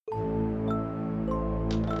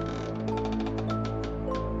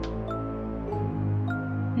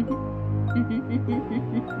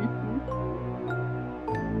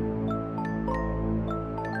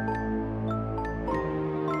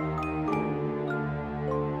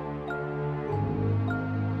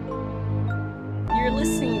You're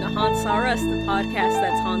listening to Haunts R Us, the podcast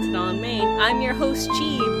that's haunted on Maine. I'm your host,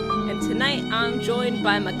 Jeeb, and tonight I'm joined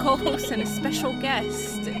by my co-host and a special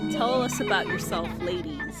guest. Tell us about yourself,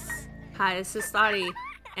 ladies. Hi, this is Thadi,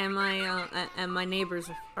 and my neighbors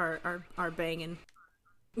are banging.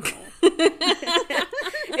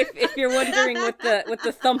 If you're wondering what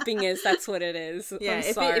the thumping is, that's what it is. Yeah, I'm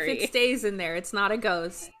if sorry. it stays in there, it's not a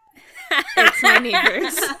ghost. It's my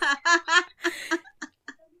neighbors.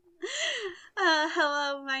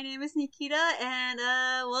 Hello, my name is Nikita, and,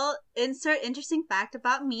 insert interesting fact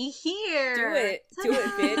about me here. Do it,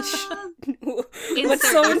 bitch. What's Insert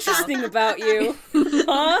so yourself. interesting about you?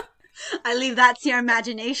 Huh? I leave that to your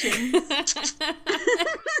imagination.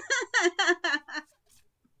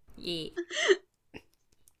 Yeah.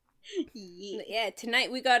 Yeah,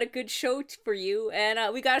 tonight we got a good show for you,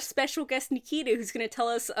 and we got a special guest, Nikita, who's going to tell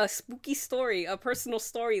us a spooky story, a personal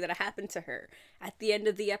story that happened to her at the end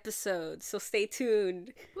of the episode, so stay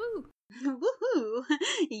tuned. Woo. Woohoo!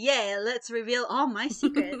 Yeah, let's reveal all my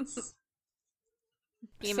secrets.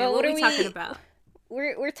 Yeah, So man, what what are we are talking we- about?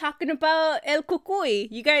 We're talking about El Cucuy.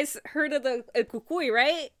 You guys heard of the El Cucuy,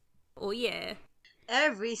 right? Oh, yeah.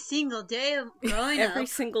 Every single day of growing Every up.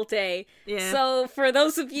 single day. Yeah. So, for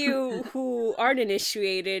those of you who aren't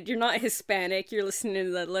initiated, you're not Hispanic, you're listening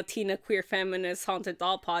to the Latina Queer Feminist Haunted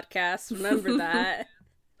Doll podcast. Remember that.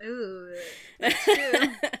 Ooh, that's true.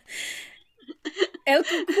 El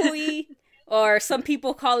Cucuy, or some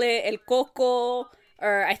people call it El Coco,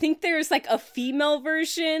 or I think there's like a female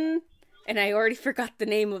version, and I already forgot the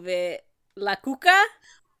name of it. La Cuca?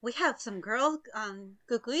 We have some girl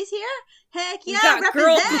cucuys here. Heck We yeah, got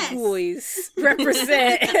girl represent. cucuys.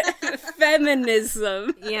 Represent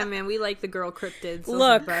feminism. Yeah, man, we like the girl cryptids. Those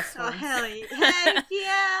Look. are the best Oh ones. hell yeah! Heck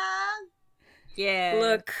yeah! Yeah.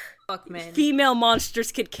 Look, Fuck, man. female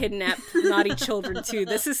monsters could kidnap naughty children too.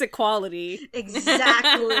 This is equality.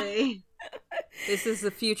 Exactly. This is the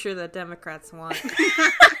future that Democrats want.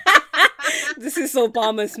 This is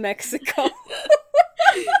Obama's Mexico.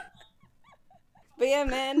 But yeah,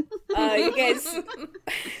 man, you guys, that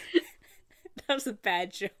was a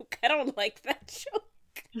bad joke. I don't like that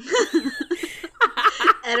joke.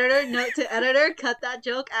 Editor, note to editor, cut that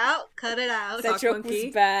joke out. Cut it out. That Sock joke monkey.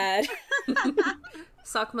 was bad.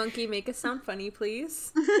 Sock monkey, make us sound funny,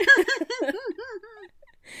 please.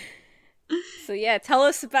 So yeah, tell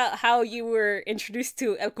us about how you were introduced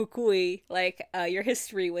to El Cucuy, like your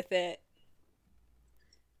history with it.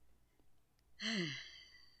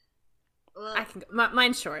 Well, I can go.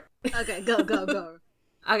 Mine's short. okay, go.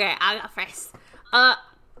 Okay, I got first.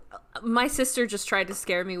 My sister just tried to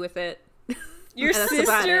scare me with it. Your And that's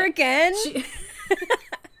about sister it. again? She-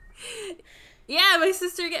 Yeah, my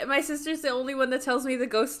sister. My sister's the only one that tells me the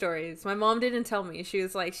ghost stories. My mom didn't tell me. She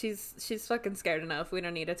was like, she's fucking scared enough. We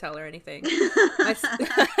don't need to tell her anything.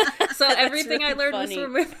 So everything I really learned funny.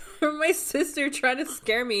 was from my sister trying to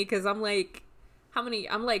scare me because I'm like, how many?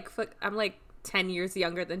 I'm like 10 years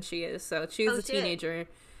younger than she is. So she was Oh, a shit. teenager.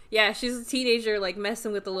 Yeah, she's a teenager, like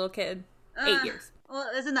messing with the little kid. 8 years. Well,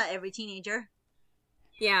 isn't that every teenager?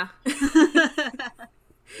 Yeah.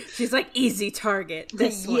 She's like, easy target.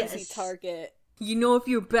 This one. Yes. Easy target. You know if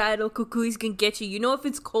you're bad, El Cucuy's gonna get you. You know if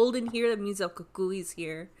it's cold in here, that means El Cucuy's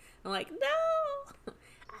here. I'm like, no!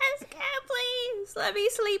 I'm scared, please! Let me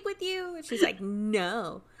sleep with you! And she's like,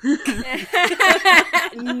 no.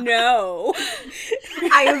 No.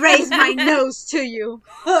 I raise my nose to you.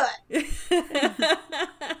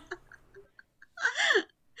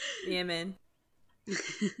 Yeah, man. That's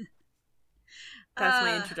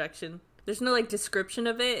my introduction. There's no, like, description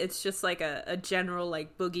of it. It's just, like, a general,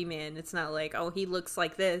 like, boogeyman. It's not like, oh, he looks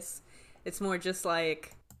like this. It's more just,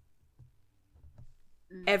 like...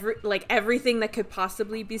 everything that could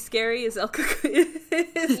possibly be scary is El Cucuy.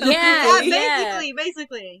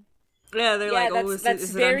 Basically. Yeah, they're like, oh, is that's it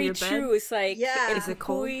under very your bed? true. It's like, Yeah. Is it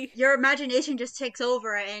cold? Cucuy. Your imagination just takes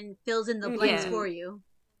over and fills in the blanks Yeah. for you.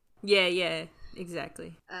 Yeah,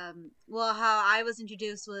 exactly. Well, how I was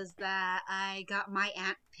introduced was that I got my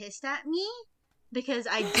aunt pissed at me because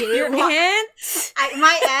I Your didn't want. aunt?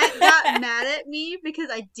 My aunt got mad at me because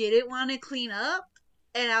I didn't want to clean up,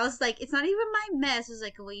 and I was like, "It's not even my mess." I was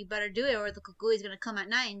like, "Well, you better do it, or the cucuy is gonna come at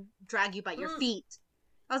night and drag you by your feet."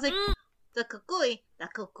 I was like, "The cucuy,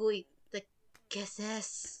 the ¿qué es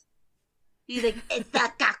this?" He's like, "It's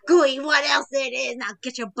the cucuy. What else it is? Now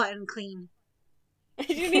get your button clean." I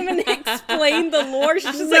didn't even explain the lore.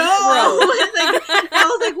 She's just No, like, bro. I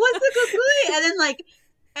was like, "What's the cucuy?" And then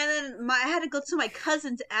And then I had to go to my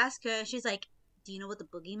cousin to ask her, and she's like, "Do you know what the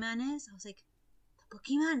boogeyman is?" I was like, "The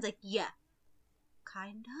boogeyman's like, yeah,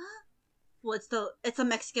 kinda." Well, it's a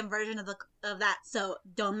Mexican version of that. So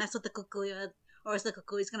don't mess with the kukui, or else the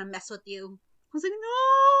kukui's gonna mess with you. I was like, no.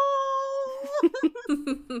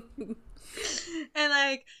 And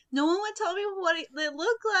like no one would tell me what it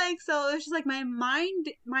looked like, so it was just like my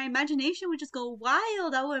imagination would just go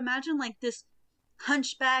wild. I would imagine like this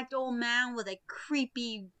hunchbacked old man with like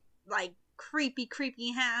creepy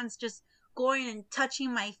hands just going and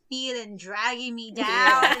touching my feet and dragging me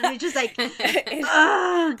down. And it's just like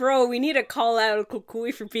bro, we need to call out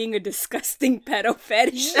Kukui for being a disgusting pedo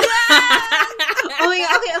fetish. Yes! Oh my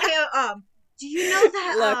god, okay, do you know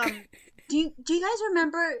that Look. do you guys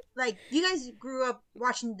remember, like, you guys grew up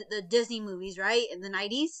watching the Disney movies, right, in the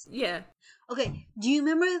 90s? Yeah. Okay, do you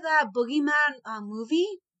remember that Boogeyman movie?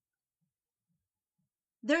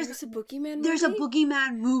 There's a Boogeyman movie? There's a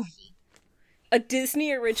Boogeyman movie. A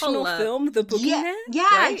Disney original film, The Boogeyman? Yeah,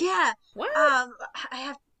 right? yeah. What? I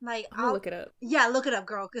have, like... I'll look it up. Yeah, look it up,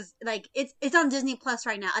 girl, because, like, it's on Disney Plus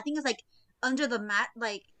right now. I think it's, like, under the mat,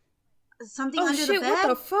 like, something under the bed. What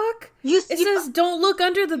the fuck? It says don't look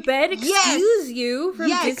under the bed. Excuse you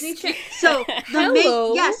from Disney Channel. So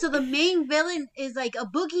Hello. the main villain is like a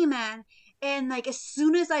boogeyman, and like as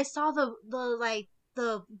soon as I saw the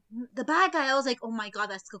bad guy, I was like, oh my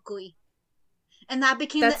god, that's Kukui. And that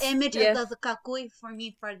became the image of the Kukui for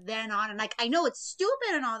me for then on. And like I know it's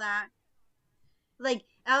stupid and all that. Like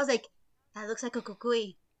I was like, that looks like a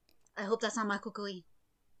Kukui. I hope that's not my Kukui.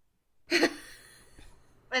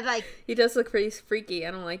 But like he does look pretty freaky.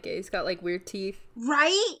 I don't like it. He's got like weird teeth.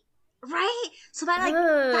 Right. So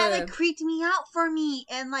that creeped me out for me,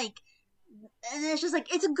 and it's just like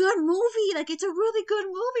it's a good movie. Like it's a really good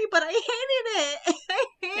movie, but I hated it. I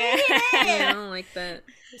hated it. Yeah, I don't like that.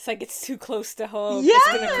 It's like it's too close to home. Yeah, it's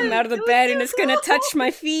gonna come out of the bed and it's gonna touch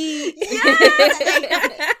my feet.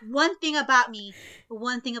 Yeah. One thing about me,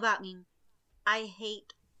 I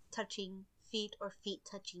hate touching feet or feet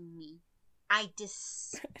touching me. I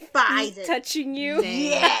despise it. Touching you?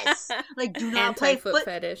 Yes. Like, do not play foot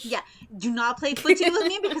fetish. Yeah. Do not play footsie with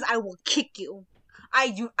me because I will kick you.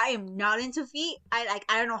 I am not into feet. I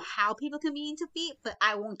don't know how people can be into feet, but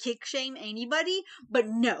I won't kick shame anybody. But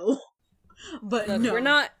no. Look,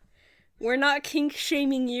 we're not kink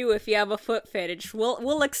shaming you if you have a foot fetish.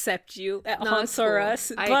 We'll accept you at Haunts R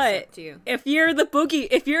Us. I but accept you. if you're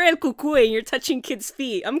if you're El Kukui and you're touching kids'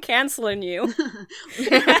 feet, I'm canceling you.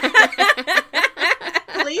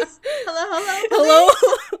 Police? Hello? Hello?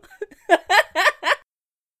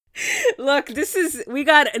 Look, this is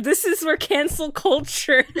where cancel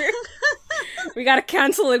culture. We gotta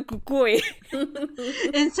cancel El Kukui.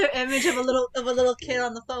 Insert image of a little kid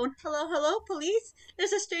on the phone. Hello, police?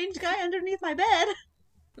 There's a strange guy underneath my bed.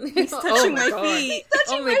 He's touching my feet. He's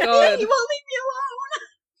touching my God. feet. He won't leave me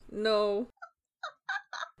alone. No.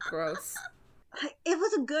 Gross. It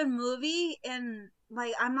was a good movie, and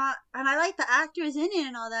like I like the actors in it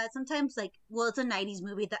and all that. Sometimes it's a 90s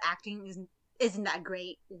movie. The acting isn't that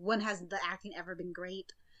great. When has the acting ever been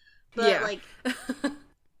great? But yeah.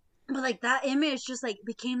 But that image just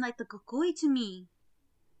became like the Kukui to me.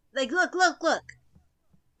 Like look.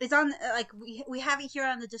 It's on we have it here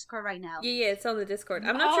on the Discord right now. Yeah, it's on the Discord.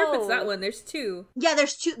 I'm not sure if it's that one. There's two. Yeah,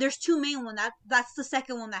 there's two main ones. That's the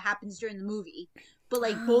second one that happens during the movie. But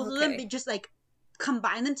both of them just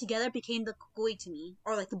combine them together became the Kukui to me,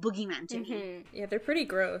 or the boogeyman to me. Yeah, they're pretty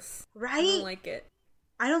gross. Right? I don't like it.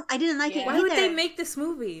 I didn't like it. Why either. would they make this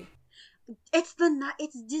movie? It's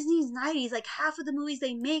Disney's 90s. Half of the movies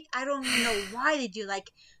they make, I don't even know why they do. I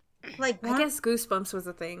guess Goosebumps was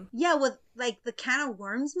a thing. Yeah, with the Can of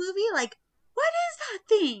Worms movie. What is that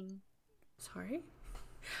thing? Sorry,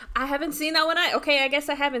 I haven't seen that one. I guess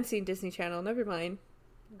I haven't seen Disney Channel. Never mind.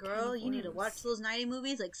 Girl, you need to watch those 90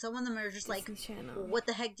 movies. Some of them are just Channel. What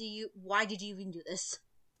the heck why did you even do this?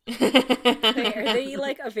 Wait, are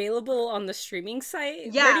they available on the streaming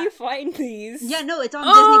site? Yeah. Where do you find these? Yeah, no, it's on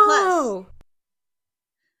Disney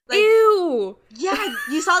Plus. Ew! Yeah,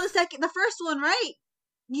 you saw the first one, right?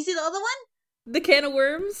 You see the other one? The Can of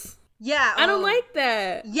Worms? Yeah. I don't like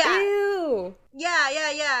that. Yeah. Ew. Yeah.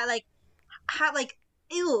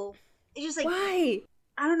 Ew. It's just why?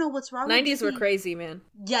 I don't know what's wrong. 90s were crazy, man.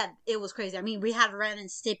 Yeah, it was crazy. I mean, we had Ren and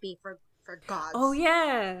Stimpy for gods. Oh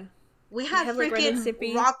yeah. We had Ren and freaking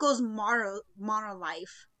Stimpy. Rocco's Mono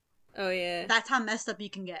Life. Oh yeah. That's how messed up you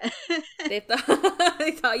can get. They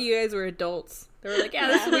thought you guys were adults. They were like, yeah,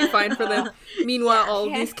 this will be fine for them. Meanwhile, all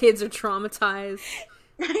these kids are traumatized.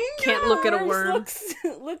 Can't look at a worm. Looks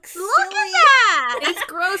Look silly. at that! It's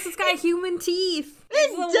gross. It's got human teeth.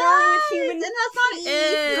 It a worm does, with human and that's not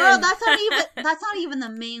teeth. girl. That's not even the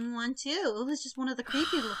main one too. It was just one of the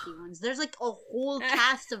creepy looking ones. There's like a whole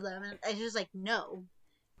cast of them, and I was just like, no.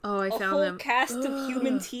 Oh, I A found whole them. cast of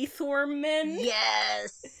human teeth worm men.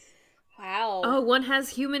 Yes. Wow. Oh, one has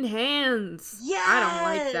human hands. Yes. I don't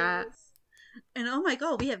like that. And oh my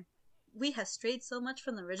god, we have strayed so much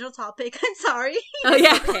from the original topic. I'm sorry. Oh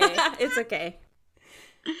yeah, okay. it's okay.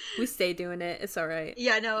 We stay doing it. It's all right.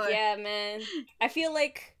 Yeah, no. Yeah, man. I feel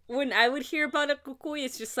like when I would hear about El Cucuy,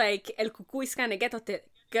 it's just like El Cucuy's gonna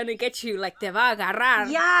get you, like te va a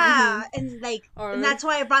agarrar. Yeah, and like, Or- and that's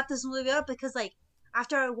why I brought this movie up, because like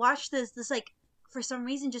after I watched this like for some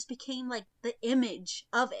reason just became like the image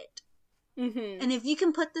of it. Mm-hmm. And if you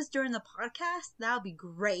can put this during the podcast, that would be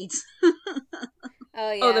great.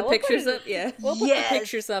 Oh yeah. Oh, the we'll pictures put up. Yeah. We'll put Yes. the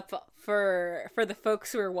pictures up for the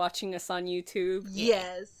folks who are watching us on YouTube.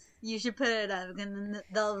 Yes, you should put it up, and then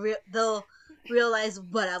they'll realize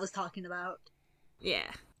what I was talking about. Yeah.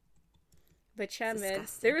 But yeah, man,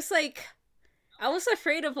 Disgusting. there was like, I was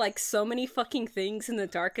afraid of like so many fucking things in the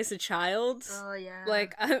dark as a child. Oh yeah,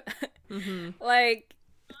 Like, Mm-hmm. like,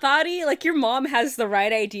 Thadi, like your mom has the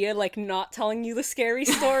right idea, like not telling you the scary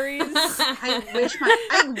stories.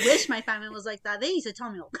 I wish my family was like that. They used to tell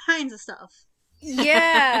me all kinds of stuff.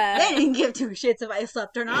 Yeah. They didn't give two shits if I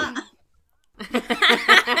slept or not. If As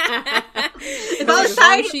I long was as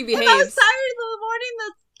tired, she if I behaves. was tired in the morning,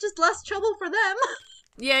 that's just less trouble for them.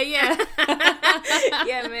 Yeah.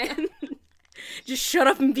 Yeah, man. Just shut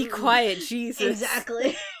up and be quiet, Jesus.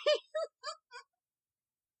 Exactly.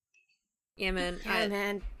 Yeah, man. Yeah,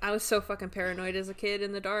 man. I was so fucking paranoid as a kid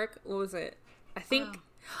in the dark. What was it? I think.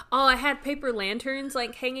 Oh, I had paper lanterns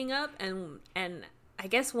like hanging up, and I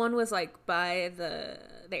guess one was like by the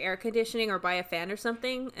air conditioning or by a fan or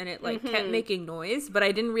something, and it like kept making noise, but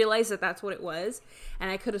I didn't realize that that's what it was, and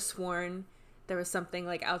I could have sworn there was something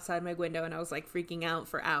like outside my window, and I was like freaking out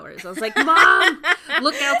for hours. I was like, "Mom,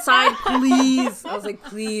 look outside, please!" I was like,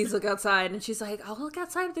 "Please look outside," and she's like, "I'll look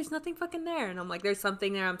outside if there's nothing fucking there," and I'm like, "There's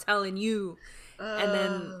something there. I'm telling you." And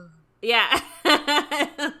then, yeah,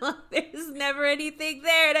 there's never anything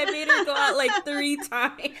there, and I made her go out like 3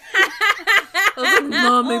 times. I was like,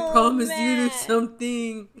 "Mom, I promised you there's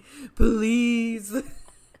something, please."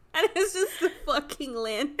 And it's just the fucking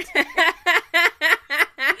lantern.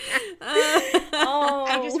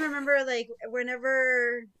 I just remember like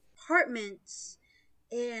whenever apartments,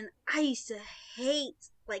 and I used to hate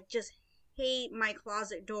my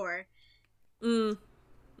closet door.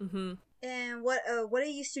 Mm-hmm. And what I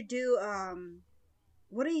used to do,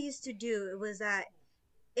 it was that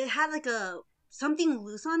it had like something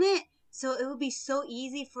loose on it, so it would be so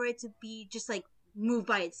easy for it to be just like move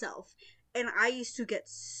by itself. And I used to get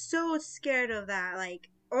so scared of that, like,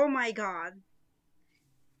 oh my god.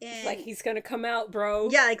 And Like he's gonna come out, bro.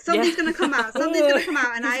 yeah, like something's gonna come out. Something's gonna come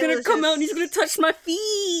out, and he's gonna come out and he's gonna touch my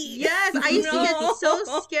feet. Yes, I used to get No. so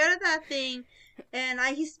scared of that thing. And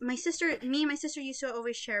me and my sister used to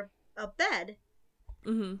always share a bed.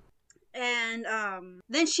 Mm-hmm. And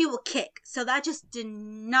then she will kick. So that just did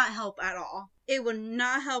not help at all. It would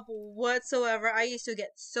not help whatsoever. I used to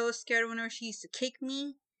get so scared whenever she used to kick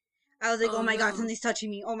me. I was like, oh my god, something's touching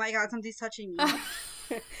me. Oh my god, something's touching me.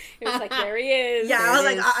 It was like, there he is. Yeah, I was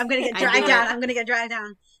like, is. I'm gonna get I dragged do down. it. I'm gonna get dragged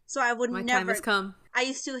down. So I would My time never. has come. I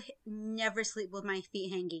used to never sleep with my feet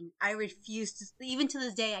hanging. I refuse to. Even to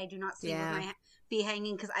this day, I do not sleep Yeah. with my feet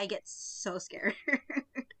hanging because I get so scared.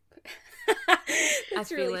 That's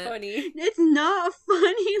feel really it. funny. It's not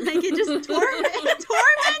funny. Like it just torments.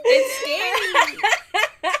 It's scary.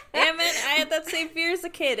 Damn it, I had that same fear as a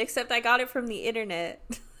kid, except I got it from the internet.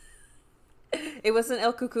 It wasn't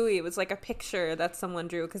El Cucuy, it was like a picture that someone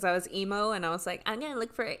drew because I was emo and I was like, I'm gonna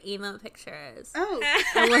look for emo pictures. Oh,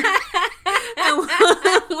 And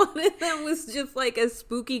one of them was just like a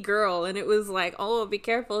spooky girl, and it was like, oh, be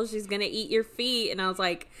careful, she's gonna eat your feet. And I was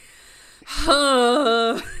like,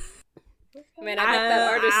 Man, I bet that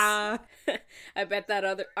artist. I bet that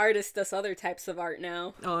other artist does other types of art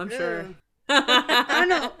now. Oh, I'm sure. I don't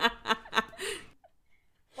know.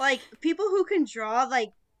 Like people who can draw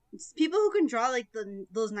like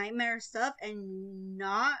those nightmare stuff and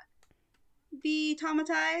not be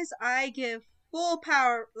traumatized, I give full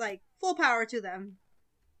power to them.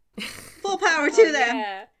 Full power to them.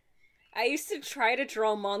 Yeah. I used to try to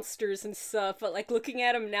draw monsters and stuff, but like looking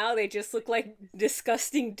at them now, they just look like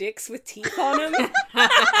disgusting dicks with teeth on them.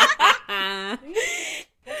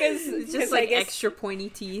 It's just like extra pointy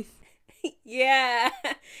teeth. Yeah,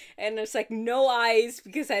 and it's like no eyes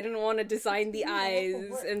because I didn't want to design the eyes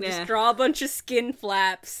and just draw a bunch of skin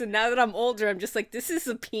flaps. And now that I'm older, I'm just like, this is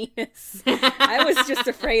a penis. I was just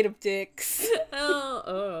afraid of dicks.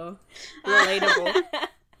 Oh, relatable.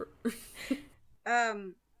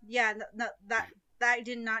 Yeah, no, that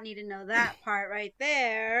did not need to know that part right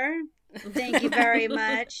there. Thank you very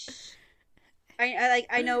much.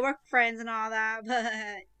 I know we're friends and all that, but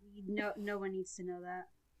no one needs to know that.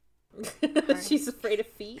 She's afraid of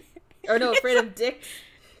feet? Or no, afraid of dicks.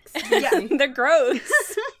 Yeah, they're gross.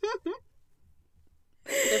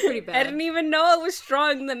 They're pretty bad. I didn't even know I was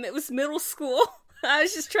drawing them. It was middle school. I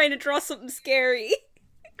was just trying to draw something scary.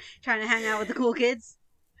 Trying to hang out with the cool kids.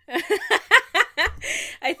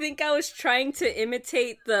 I think I was trying to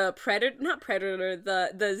imitate the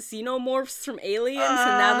the xenomorphs from Aliens,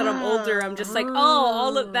 and now that I'm older, I'm just like,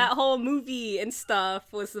 all of that whole movie and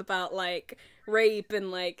stuff was about like rape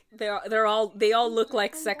and like they all look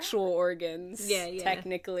like sexual organs. Yeah.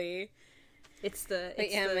 Technically,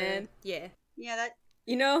 man. Yeah, that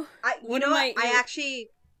I actually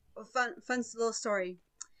fun little story.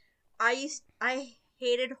 I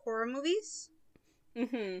hated horror movies.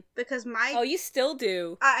 Mm-hmm. Because you still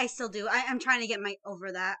do. I still do. I'm trying to get over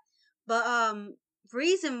that. But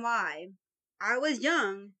reason why I was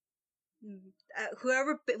young,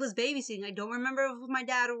 whoever was babysitting, I don't remember if it was my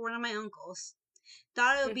dad or one of my uncles,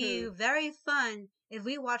 thought it would be very fun if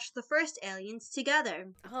we watched the first Aliens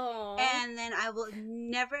together. Oh. And then I will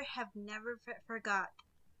never forgot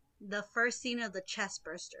the first scene of the chest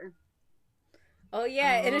burster. Oh,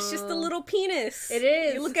 yeah, and it's just a little penis. It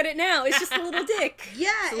is. You look at it now, it's just a little dick. Yeah,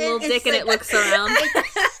 it's a little dick and it looks around. It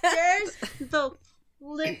stares the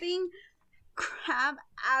flipping crap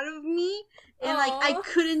out of me. And, I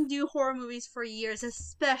couldn't do horror movies for years,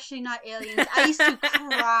 especially not Aliens. I used to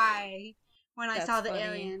cry when I saw the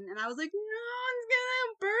alien. And I was like, no, it's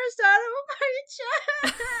gonna burst out of my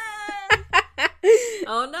chest.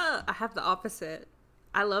 Oh, no. I have the opposite.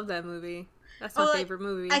 I love that movie. That's my favorite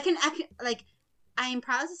movie. I am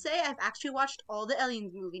proud to say I've actually watched all the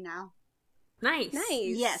Aliens movie now. Nice.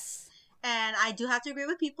 Yes. And I do have to agree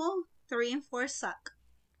with people. 3 and 4 suck.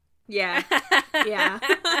 Yeah. Yeah.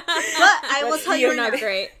 But I will tell you you're not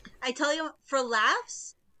great. I tell you, for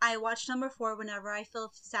laughs, I watch number 4 whenever I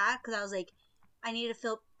feel sad because I was like, I need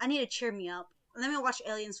to cheer me up. Let me watch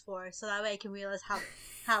Aliens 4 so that way I can realize how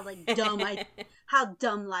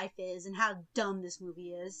dumb life is and how dumb this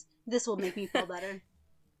movie is. This will make me feel better.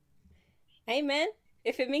 Hey man,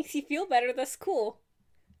 if it makes you feel better, that's cool.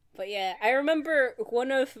 But yeah, I remember one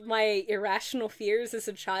of my irrational fears as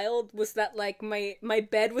a child was that like my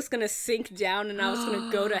bed was gonna sink down and I was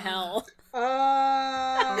gonna go to hell.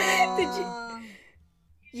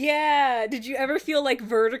 Did you ever feel like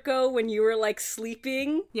vertigo when you were like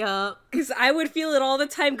sleeping? Yeah. Because I would feel it all the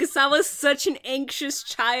time because I was such an anxious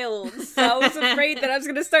child. So I was afraid that I was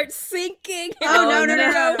gonna start sinking.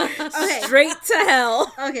 No. Okay. Straight to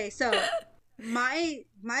hell. Okay, so my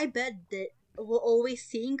bed will always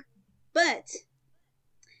sink, but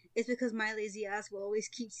it's because my lazy ass will always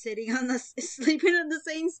keep sleeping in the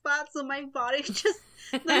same spot, so my body just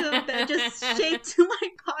the bed just shaped to my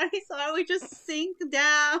body, so I would just sink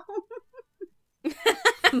down. So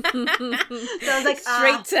I was like,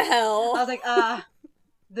 straight to hell. I was like,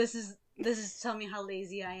 this is telling me how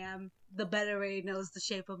lazy I am. The better way knows the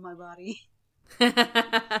shape of my body.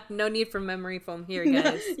 No need for memory foam here,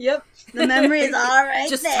 guys. Yep, the memory is all right.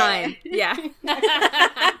 Just there. Time. Yeah.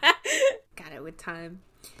 Got it with time.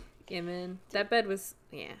 Yeah, man. That bed was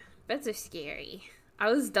beds are scary. I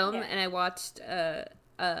was dumb and I watched The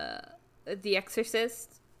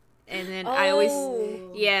Exorcist, and then I always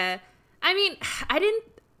I mean, I didn't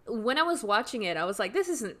when I was watching it, I was like, this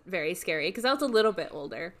isn't very scary because I was a little bit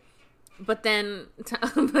older. But then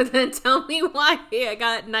tell me why I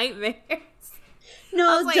got nightmares. No,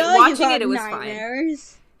 I was like, watching it was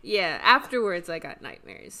nightmares. Fine. Yeah, afterwards I got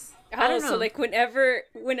nightmares. I don't know. So like whenever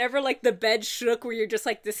like the bed shook, where you're just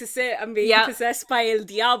like, this is it, I'm being possessed by El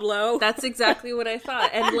Diablo. That's exactly what I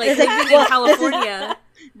thought. And like living in California,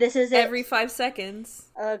 this is it. Every 5 seconds.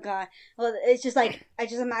 Oh god. Well, it's just like I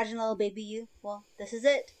just imagine a little baby you. Well, this is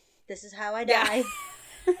it. This is how I die.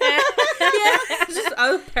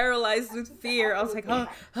 I was paralyzed with fear. I was like,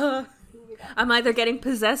 I'm either getting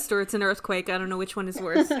possessed or it's an earthquake. I don't know which one is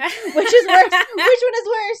worse. Which is worse? Which one is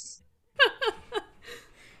worse?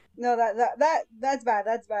 No, that's bad.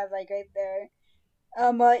 That's bad. Like right there.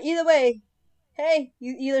 Either way, hey,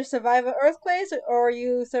 you either survive an earthquake or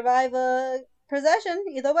you survive a possession.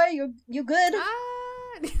 Either way, you good.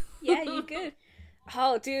 Yeah, you good.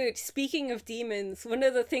 Oh, dude, speaking of demons, one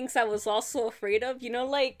of the things I was also afraid of, you know,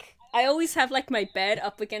 like I always have like my bed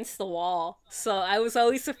up against the wall, so I was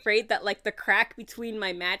always afraid that like the crack between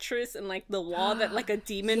my mattress and like the wall that like a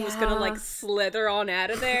demon was gonna like slither on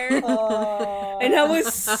out of there. And I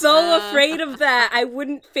was so afraid of that I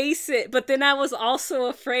wouldn't face it. But then I was also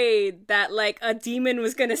afraid that like a demon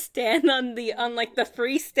was gonna stand on like the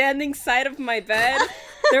freestanding side of my bed.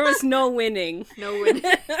 There was no winning. No winning.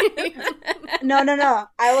 No.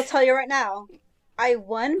 I will tell you right now. I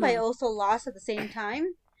won, but I also lost at the same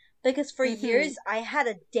time. Because for years, I had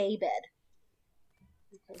a day bed.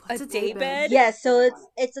 A day bed? Yes, so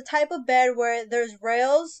it's a type of bed where there's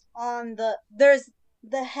rails on there's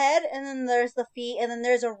the head, and then there's the feet, and then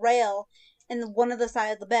there's a rail in one of the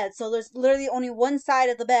side of the bed. So there's literally only one side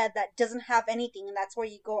of the bed that doesn't have anything, and that's where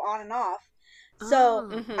you go on and off.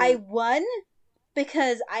 So I won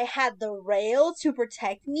because I had the rail to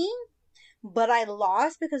protect me, but I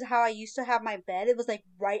lost because how I used to have my bed, it was like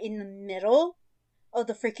right in the middle of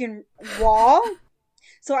the freaking wall.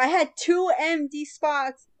 So I had 2 empty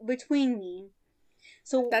spots between me.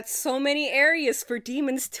 So that's so many areas for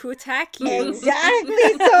demons to attack you.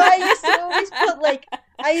 Exactly. So I used to always put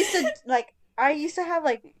I used to have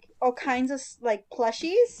like all kinds of like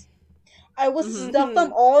plushies. I would stuff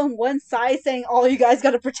them all in one side, saying, "Oh, you guys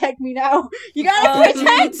gotta protect me now. You gotta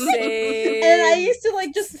protect me." And I used to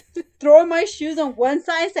like just throw my shoes on one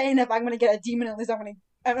side, saying, "If I'm gonna get a demon, at least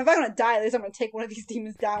if I'm gonna die, at least I'm gonna take one of these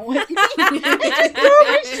demons down with me." And just throw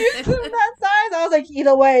my shoes on that side. So I was like,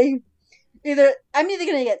 either way, I'm either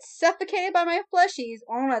gonna get suffocated by my plushies,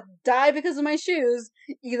 or I'm gonna die because of my shoes.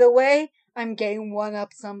 Either way, I'm getting one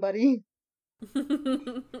up somebody. I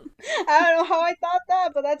don't know how I thought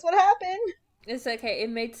that, but that's what happened. It's okay. It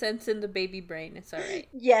made sense in the baby brain. It's alright.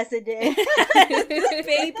 Yes, it did.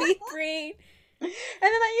 Baby brain. And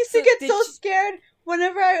then I used to get so scared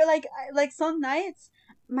whenever I like some nights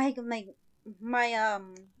my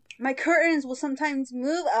curtains will sometimes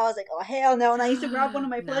move. I was like, oh hell no, and I used to grab one of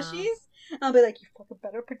my plushies. I'll be like, you fucking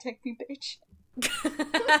better protect me, bitch.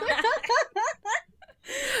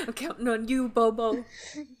 I'm counting on you, Bobo.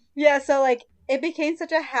 Yeah, so like it became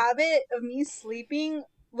such a habit of me sleeping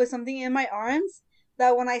with something in my arms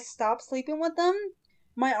that when I stop sleeping with them,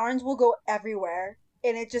 my arms will go everywhere.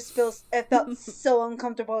 And it felt so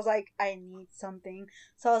uncomfortable. I was like, I need something.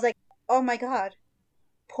 So I was like, oh my god,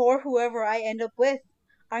 poor whoever I end up with.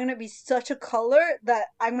 I'm going to be such a color that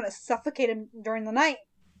I'm going to suffocate him during the night.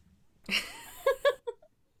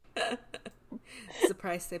 It's the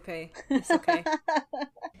price they pay. It's okay.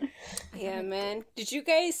 Yeah, man. Did you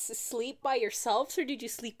guys sleep by yourselves or did you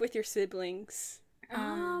sleep with your siblings?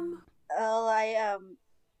 I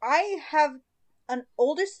have an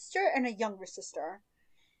older sister and a younger sister.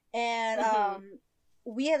 And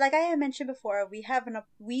we, like I had mentioned before, we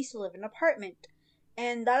used to live in an apartment.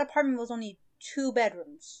 And that apartment was only 2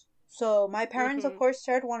 bedrooms. So my parents, of course,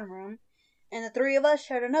 shared one room. And the 3 of us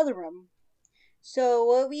shared another room. So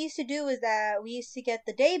what we used to do is that we used to get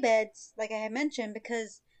the day beds, like I had mentioned,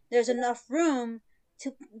 because there's enough room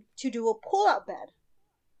to do a pull-out bed.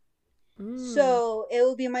 So it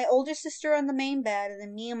would be my older sister on the main bed, and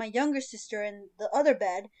then me and my younger sister in the other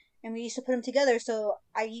bed, and we used to put them together. So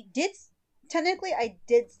I did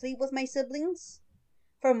sleep with my siblings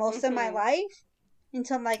for most of my life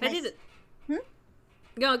until like Go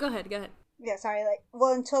ahead. Yeah, sorry.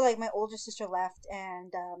 Until like my older sister left,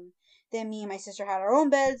 and then me and my sister had our own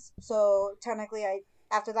beds. So technically,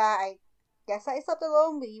 after that, I guess I slept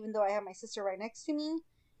alone. But even though I had my sister right next to me,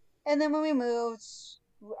 and then when we moved,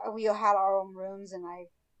 we all had our own rooms, and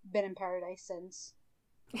I've been in paradise since.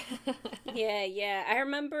 Yeah. I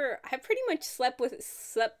remember I pretty much slept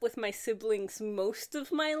with my siblings most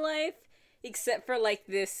of my life. Except for, like,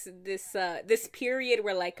 this period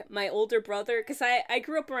where, like, my older brother... Because I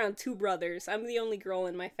grew up around 2 brothers. I'm the only girl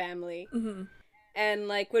in my family. Mm-hmm. And,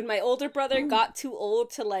 like, when my older brother got too old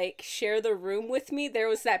to, like, share the room with me, there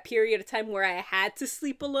was that period of time where I had to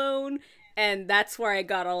sleep alone. And that's where I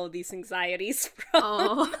got all of these anxieties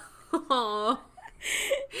from. Oh.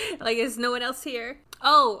 Like, is no one else here?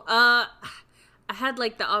 Oh, I had,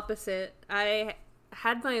 like, the opposite. I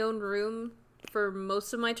had my own room for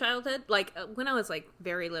most of my childhood. Like when I was like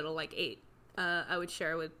very little, like 8, I would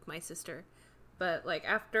share with my sister. But like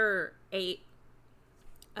after 8,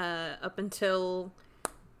 up until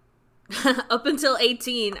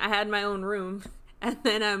 18, I had my own room, and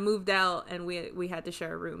then I moved out, and we had to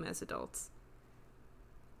share a room as adults.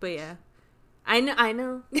 But yeah, I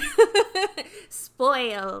know.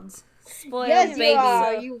 Spoiled. Yes,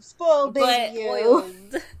 baby. You spoiled baby.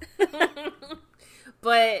 Spoiled.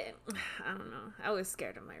 But I don't know. I was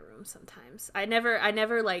scared of my room sometimes. I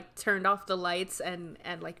never like turned off the lights and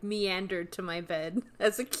like meandered to my bed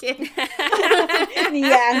as a kid.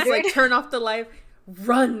 It's like turn off the light,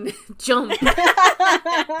 run, jump. Have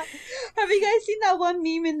you guys seen that one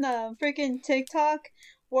meme in the freaking TikTok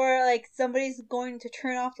where like somebody's going to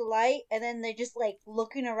turn off the light and then they're just like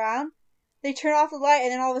looking around? They turn off the light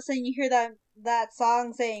and then all of a sudden you hear that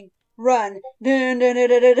song saying run. Dun, dun, dun,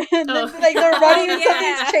 dun, dun, dun. Oh. Like they're running and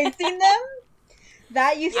something's chasing them.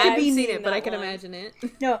 That used to I be haven't me. seen it, but I can imagine it.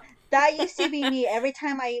 No, that used to be me. Every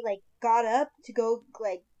time I like got up to go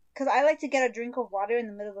like, cause I like to get a drink of water in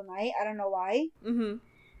the middle of the night. I don't know why. Mm-hmm.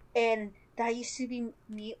 And that used to be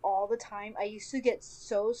me all the time. I used to get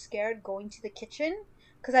so scared going to the kitchen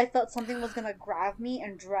because I felt something was gonna grab me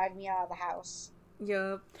and drag me out of the house.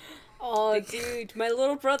 Yup. Oh, dude, my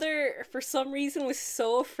little brother, for some reason, was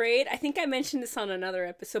so afraid. I think I mentioned this on another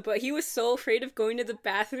episode, but he was so afraid of going to the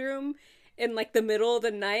bathroom in, like, the middle of the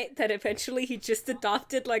night that eventually he just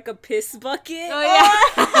adopted, like, a piss bucket. Oh,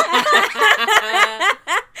 yeah.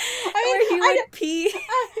 Where he would pee.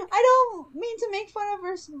 I don't mean to make fun of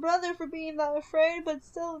her brother for being that afraid, but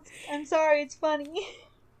still, I'm sorry, it's funny.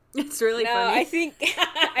 It's really No, funny.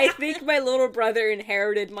 I think my little brother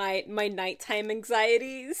inherited my nighttime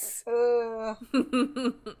anxieties.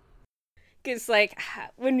 Cause like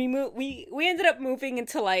when we moved, we ended up moving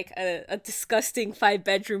into like a disgusting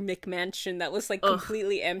 5-bedroom McMansion that was like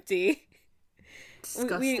completely empty.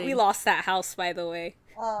 Disgusting. We lost that house, by the way.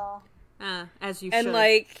 Oh. As you And should.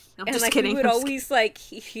 like, I'm and just like kidding. we would I'm just always like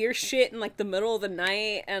hear shit in like the middle of the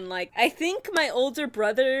night, and like I think my older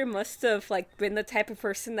brother must have like been the type of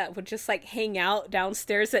person that would just like hang out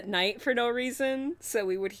downstairs at night for no reason, so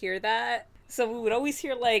we would hear that. So we would always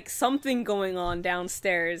hear like something going on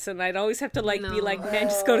downstairs, and I'd always have to like be like, man,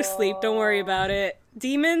 just go to sleep, don't worry about it.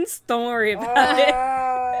 Demons, don't worry about it.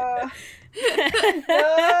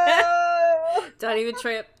 Don't even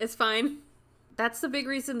trip. It's fine. That's the big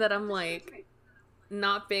reason that I'm like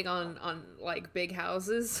not big on like big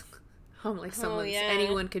houses. I'm like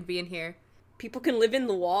anyone could be in here. People can live in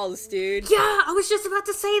the walls, dude. Yeah, I was just about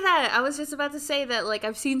to say that. Like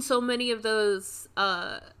I've seen so many of those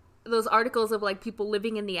articles of like people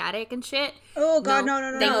living in the attic and shit. Oh god, no.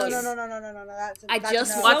 I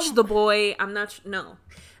just watched The Boy. I'm not no.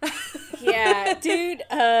 Yeah, dude,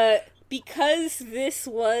 because this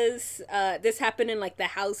happened in like the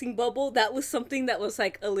housing bubble, that was something that was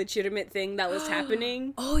like a legitimate thing that was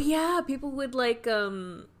happening. Oh yeah, people would like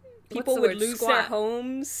people would lose their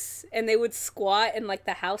homes and they would squat in like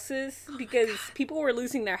the houses because people were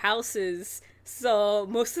losing their houses, so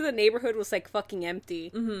most of the neighborhood was like fucking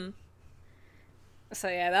empty. Mm-hmm. So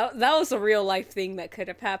yeah, that was a real life thing that could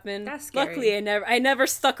have happened. That's scary. Luckily, I never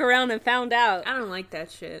stuck around and found out. I don't like that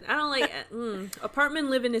shit. I don't like apartment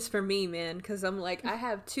living is for me, man, because I'm like I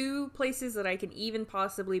have 2 places that I can even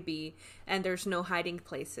possibly be, and there's no hiding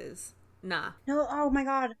places. Nah. No, oh my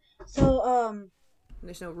god. So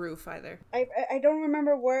There's no roof either. I don't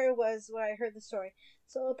remember where it was where I heard the story.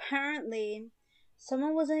 So apparently,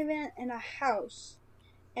 someone was even in a house,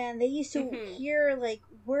 and they used to hear like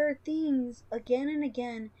weird things again and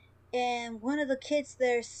again. And one of the kids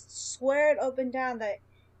there sweared up and down that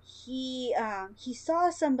he saw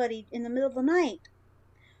somebody in the middle of the night.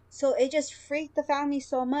 So it just freaked the family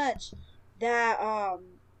so much that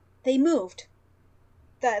they moved.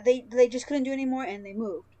 That they just couldn't do anymore, and they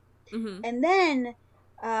moved. Mm-hmm. And then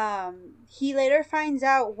he later finds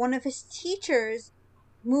out one of his teachers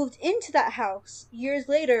moved into that house years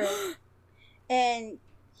later, and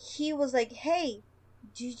he was like, "Hey,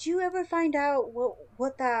 did you ever find out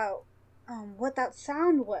what that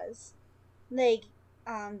sound was? Like,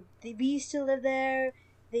 we used to live there.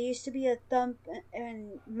 There used to be a thump,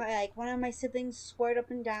 and one of my siblings swore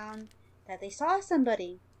up and down that they saw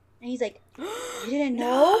somebody." And he's like, "You didn't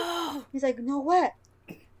know?" No! He's like, "No, what?"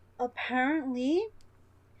 Apparently,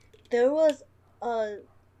 there was a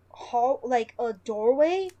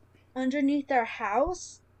doorway underneath their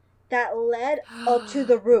house that led up to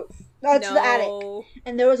the roof, to the attic,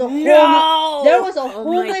 and there was a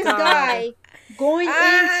homeless guy going into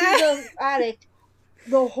the attic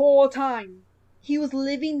the whole time. He was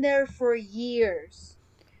living there for years.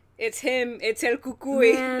 It's him. It's El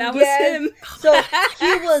Cucuy. Man, that was him. So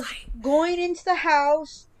he was going into the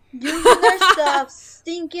house, using their stuff,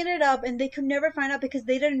 stinking it up, and they could never find out because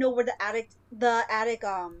they didn't know where the attic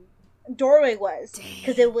doorway was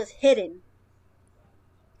because it was hidden.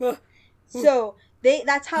 So so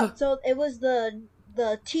it was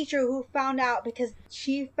the teacher who found out because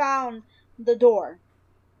she found the door.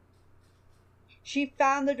 She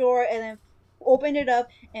found the door and then opened it up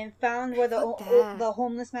and found where Fuck that. the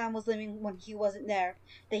homeless man was living when he wasn't there.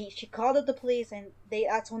 She called up the police, and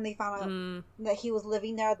that's when they found out that he was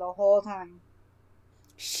living there the whole time.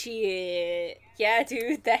 Shit. Yeah,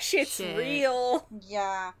 dude, that shit's real.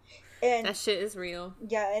 Yeah. And that shit is real.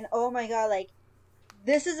 Yeah, and oh my god, like,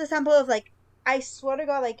 this is a sample of, like, I swear to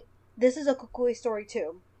god, like, this is a kukui story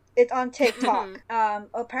too. It's on TikTok.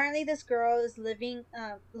 Apparently this girl is living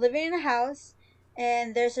in a house,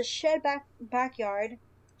 and there's a shed backyard.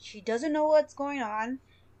 She doesn't know what's going on,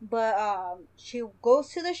 but she goes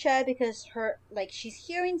to the shed because she's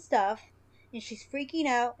hearing stuff, and she's freaking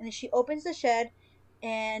out, and then she opens the shed,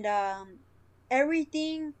 and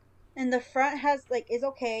everything in the front is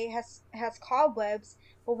okay, has cobwebs,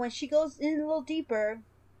 but when she goes in a little deeper,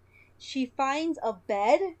 she finds a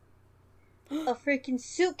bed, a freaking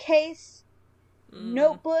suitcase,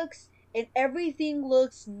 notebooks, and everything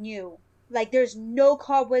looks new. Like, there's no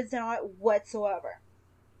cobwebs on it whatsoever.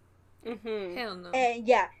 Hell no. And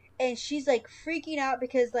yeah, and she's like freaking out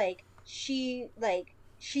because she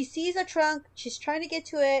sees a trunk, she's trying to get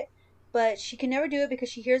to it, but she can never do it because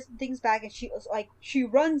she hears things back, and she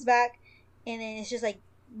runs back, and then it's just like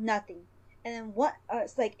nothing. And then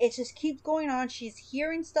it's like it just keeps going on. She's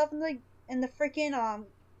hearing stuff in the freaking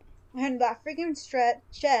and that freaking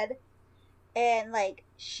shed, and like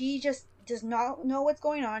she just does not know what's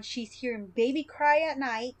going on. She's hearing baby cry at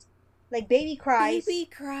night, like baby cries. Baby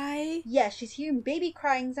cry? Yeah, she's hearing baby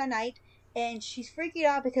cryings at night, and she's freaking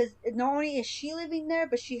out because not only is she living there,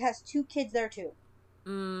 but she has 2 kids there too.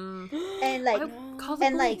 And like, call the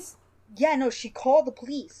police. Yeah, no, she called the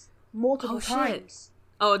police multiple times.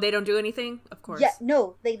 Oh, they don't do anything? Of course. Yeah,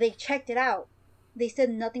 no, they checked it out. They said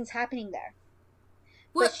nothing's happening there.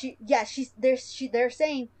 What? But they're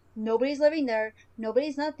saying nobody's living there,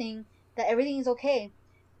 nobody's nothing, that everything is okay.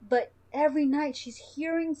 But every night she's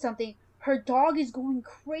hearing something. Her dog is going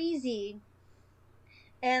crazy.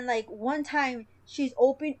 And like one time she's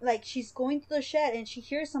going to the shed and she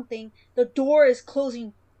hears something. The door is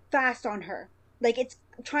closing fast on her. Like it's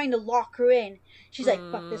trying to lock her in. She's like,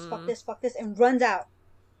 fuck this, fuck this, fuck this, and runs out.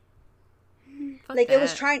 Fuck like that. it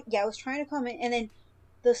was trying to come in. And then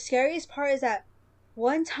the scariest part is that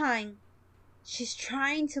one time she's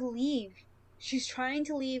trying to leave. She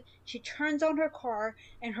turns on her car,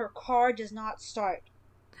 and her car does not start.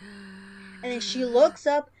 And then she looks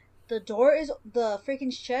up. The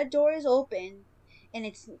freaking shed door is open,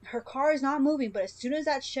 and her car is not moving. But as soon as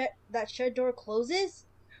that shed door closes,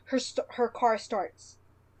 her car starts.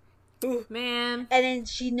 Ooh, man. And then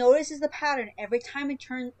she notices the pattern. Every time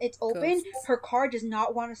it's open, Ghosts. her car does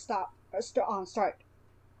not want to stop or start.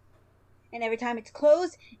 And every time it's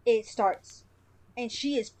closed, it starts. And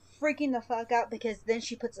she is freaking the fuck out because then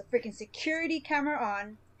she puts a freaking security camera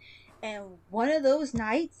on. And one of those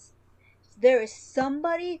nights, there is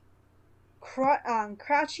somebody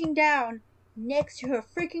crouching down next to her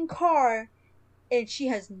freaking car, and she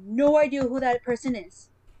has no idea who that person is.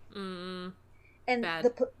 And Bad.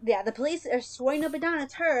 the police are swearing up and down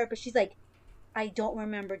it's her, but she's like, I don't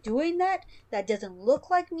remember doing that. That doesn't look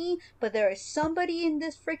like me, but there is somebody in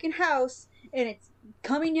this freaking house, and it's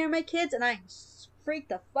coming near my kids, and I freaked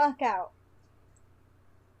the fuck out.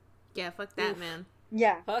 Yeah, fuck that, man.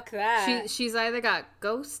 Yeah. Fuck that. She's either got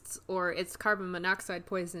ghosts or it's carbon monoxide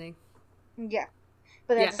poisoning. Yeah.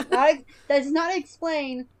 But that does not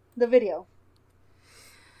explain the video.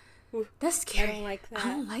 That's scary. I don't like that. I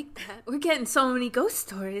don't like that. We're getting so many ghost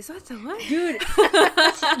stories. What the what? Dude,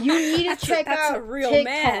 you need to check out That's a real TikTok.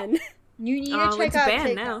 man. You need to check it's out banned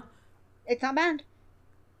TikTok. now. It's not banned.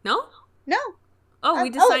 No? No. Oh, we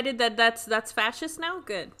decided that that's fascist now?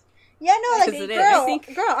 Good. Yeah, no, like, 'Cause it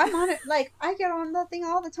is. girl, I'm on it. Like, I get on that thing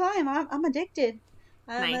all the time. I'm addicted.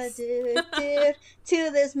 I'm Nice. addicted to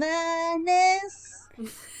this madness.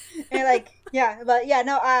 And like, yeah, but yeah,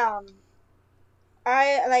 no, I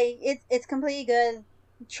like it's completely good.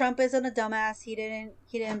 Trump isn't a dumbass. He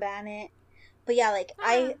didn't ban it. But yeah, like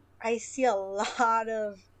I see a lot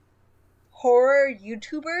of horror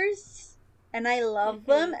YouTubers, and I love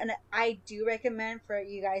them, and I do recommend for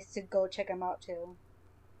you guys to go check them out too.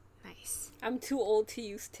 Nice. I'm too old to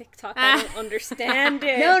use TikTok. I don't understand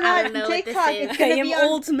it. No, I not don't know what TikTok. this is. It's I gonna am be on.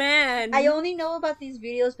 old man. I only know about these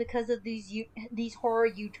videos because of these horror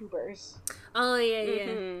YouTubers. Oh, yeah, yeah.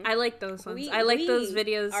 Mhm. I like those ones. We- I like those we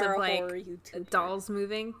videos are of, a like, horror YouTuber. dolls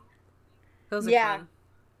moving. Those are Yeah. fun.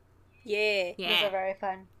 Yeah. Those are Yeah. very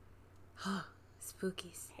fun.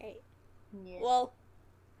 Spookies. Hey. Yeah. Well,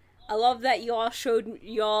 I love that you all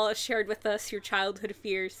shared with us your childhood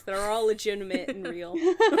fears that are all legitimate and real.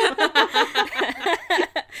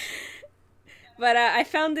 But I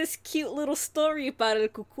found this cute little story about El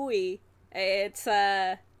Cucuy It's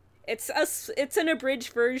an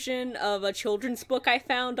abridged version of a children's book I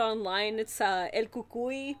found online. It's El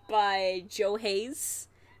Cucuy by Joe Hayes,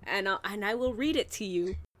 and I will read it to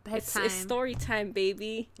you. It's story time,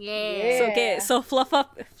 baby. Yeah. So fluff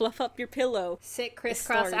up your pillow. Sit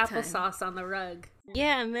crisscross applesauce on the rug.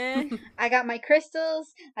 Yeah, man. I got my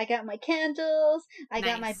crystals. I got my candles. I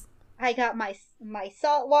got my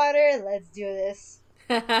salt water. Let's do this.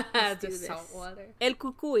 Salt water. El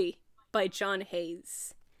Cucuy by John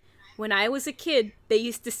Hayes. When I was a kid, they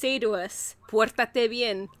used to say to us, "Puértate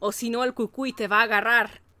bien, o si no el cucuy te va a agarrar."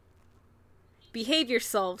 Behave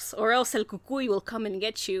yourselves, or else el cucuy will come and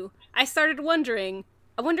get you. I started wondering,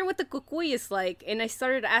 I wonder what the cucuy is like, and I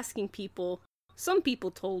started asking people. Some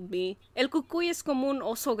people told me, el cucuy es como un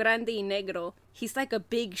oso grande y negro. He's like a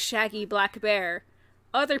big, shaggy black bear.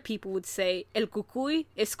 Other people would say, el cucuy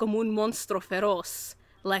es como un monstruo feroz,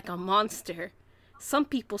 like a monster. Some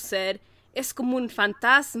people said, es como un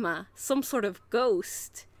fantasma, some sort of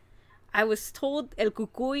ghost. I was told El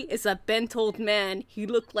Cucuy is a bent old man. He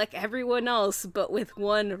looked like everyone else, but with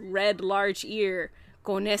one red large ear.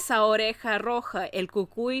 Con esa oreja roja, El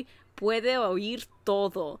Cucuy puede oír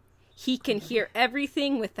todo. He can hear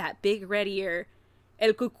everything with that big red ear.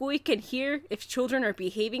 El Cucuy can hear if children are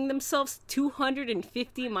behaving themselves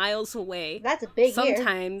 250 miles away. That's a big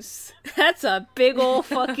Sometimes. That's a big old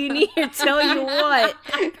fucking ear, tell you what.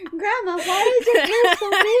 Grandma, why is your ear so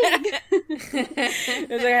big?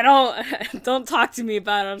 It's like, don't talk to me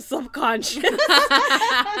about it, I'm subconscious.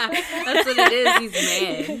 That's what it is, he's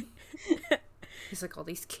mad. He's like, all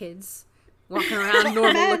these kids walking around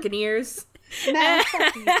normal looking ears. Man,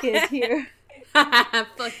 fuck these kids here.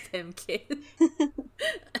 Fuck them kids.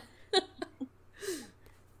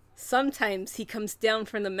 Sometimes he comes down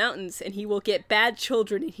from the mountains and he will get bad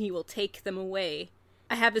children and he will take them away.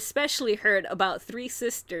 I have especially heard about 3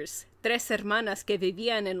 sisters, tres hermanas que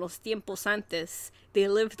vivían en los tiempos antes. They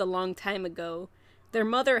lived a long time ago. Their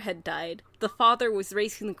mother had died. The father was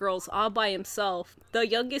raising the girls all by himself. The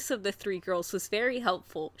youngest of the 3 girls was very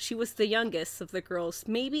helpful. She was the youngest of the girls,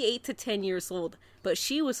 maybe 8 to 10 years old, but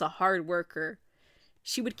she was a hard worker.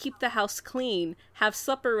 She would keep the house clean, have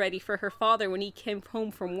supper ready for her father when he came home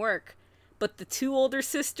from work. But the 2 older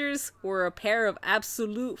sisters were a pair of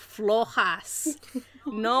absolute flojas.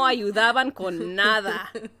 No ayudaban con nada.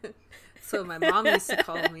 So my mom used to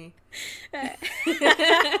call me.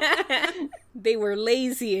 They were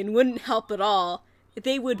lazy and wouldn't help at all.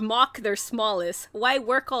 They would mock their smallest. Why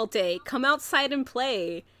work all day? Come outside and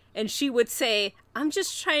play. And she would say, I'm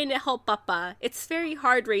just trying to help Papa. It's very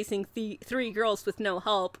hard raising 3 girls with no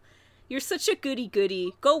help. You're such a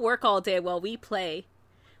goody-goody. Go work all day while we play.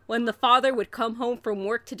 When the father would come home from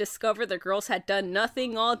work to discover the girls had done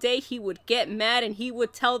nothing all day, he would get mad and he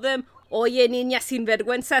would tell them, Oye, niñas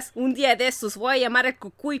sinvergüenzas, un día de esos voy a llamar al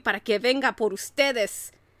cucuy para que venga por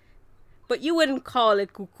ustedes. But you wouldn't call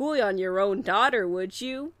it cucuy on your own daughter, would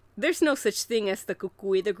you? There's no such thing as the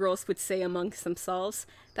cucuy, the girls would say amongst themselves.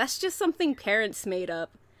 That's just something parents made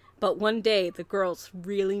up. But one day, the girls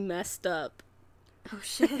really messed up. Oh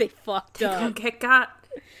shit. They fucked up. They don't get got.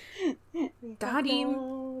 Got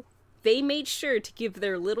him. They made sure to give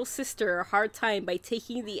their little sister a hard time by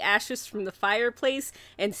taking the ashes from the fireplace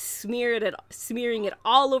and smearing it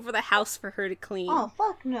all over the house for her to clean. Oh,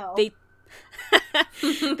 fuck no. They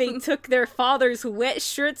took their father's wet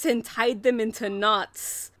shirts and tied them into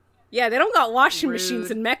knots. Yeah, they don't got washing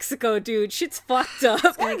machines in Mexico, dude. Shit's fucked up.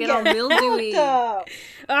 It's gonna get all mildewy.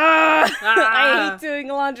 I hate doing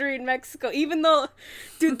laundry in Mexico. Even though,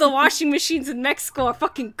 dude, the washing machines in Mexico are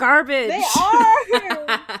fucking garbage. They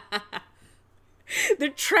are! They're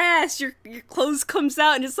trash. Your clothes comes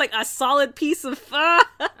out and it's like a solid piece of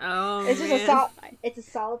Oh, it's man. just it's a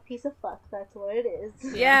solid piece of fuck. That's what it is.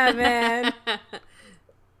 Yeah, man.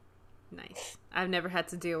 Nice. I've never had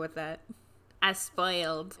to deal with that. I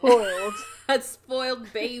spoiled. A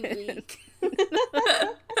spoiled baby.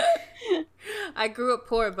 I grew up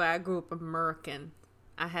poor, but I grew up American.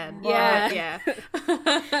 I had... Yeah.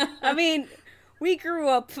 I mean, we grew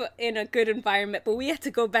up in a good environment, but we had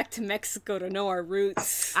to go back to Mexico to know our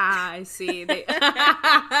roots. Ah, I see. They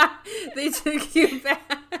took you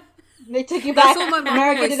back. They took you That's back. what my mom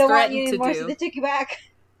America always didn't want threatened you to anymore, do. so they took you back.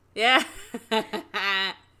 Yeah.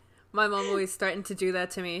 My mom always threatened to do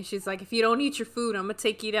that to me. She's like, if you don't eat your food, I'm going to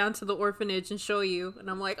take you down to the orphanage and show you. And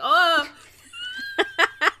I'm like, oh.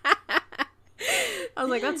 I was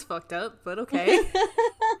like, that's fucked up, but okay.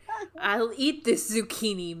 I'll eat this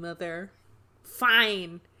zucchini, mother.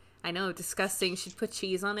 Fine. I know, disgusting. She'd put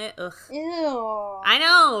cheese on it. Ugh. Ew. I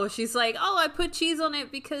know. She's like, oh, I put cheese on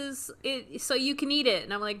it because so you can eat it.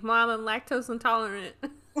 And I'm like, Mom, I'm lactose intolerant.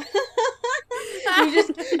 You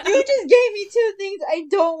just gave me two things I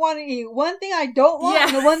don't want to eat. One thing I don't want,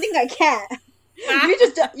 and the one thing I can't.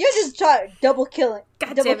 You just try double killing.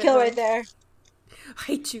 Double kill right there. I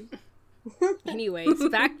hate you. Anyways,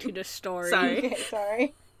 back to the story. Sorry. Okay,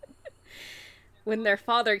 sorry. When their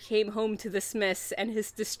father came home to dismiss and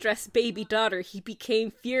his distressed baby daughter, he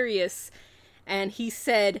became furious. And he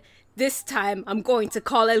said, "This time I'm going to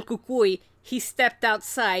call El Cucuy." He stepped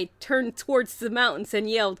outside, turned towards the mountains, and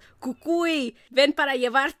yelled, "Cucuy, ven para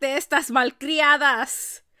llevarte estas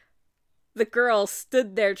malcriadas." The girls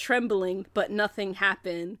stood there trembling, but nothing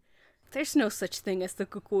happened. "There's no such thing as the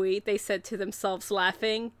Cucuy," they said to themselves,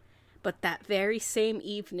 laughing. But that very same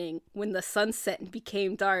evening, when the sun set and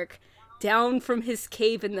became dark, down from his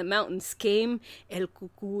cave in the mountains came El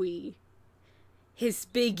Cucuy. His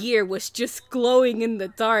big ear was just glowing in the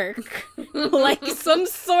dark, like some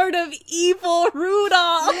sort of evil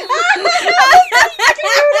Rudolph.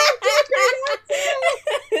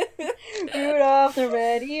 Rudolph the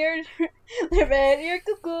red-eared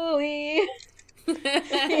Cucuy.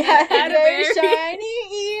 He had a very shiny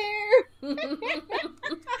ear.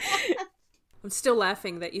 I'm still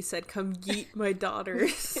laughing that you said, "Come yeet my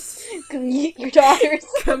daughters." Come yeet your daughters.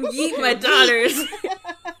 Come yeet my daughters.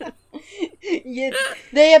 Yes,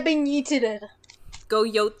 they have been yeeted. Go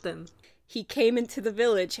yote them. He came into the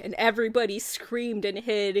village, and everybody screamed and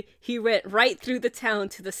hid. He went right through the town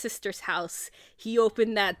to the sister's house. He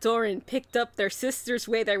opened that door and picked up their sisters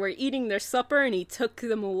where they were eating their supper, and he took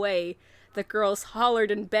them away. The girls hollered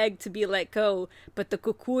and begged to be let go, but the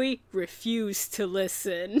Cucuy refused to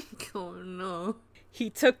listen. Oh no. He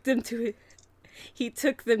took them to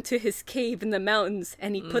his cave in the mountains,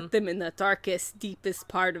 and he put them in the darkest, deepest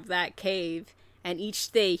part of that cave. And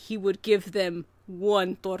each day he would give them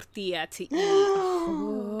one tortilla to eat.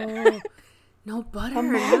 Oh. No butter A or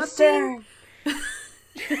monster. nothing?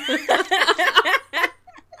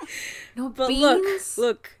 No But beans?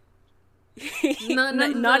 look.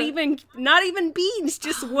 Not even beans,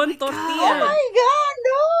 just one tortilla. Oh my god,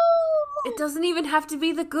 no! It doesn't even have to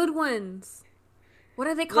be the good ones. What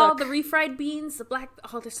are they called? Look. The refried beans? The black...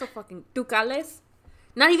 Oh, they're so fucking... Ducales?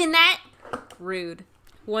 Not even that? Rude.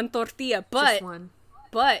 One tortilla, Just one.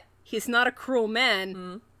 but he's not a cruel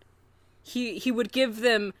man. He would give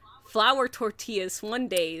them flour tortillas one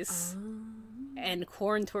days and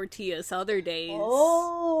corn tortillas other days.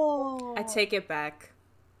 Oh. I take it back.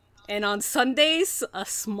 And on Sundays, a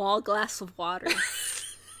small glass of water.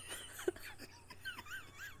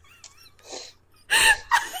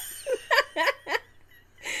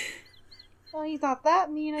 Well, he's not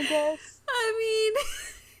that mean, I guess. I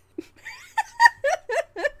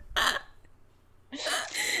mean...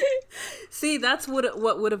 See, that's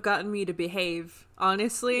what would have gotten me to behave,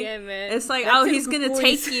 honestly. Yeah, man. It's like, That's oh, he's his gonna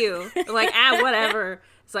voice. take you. Like, whatever.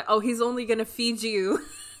 It's like, oh, he's only gonna feed you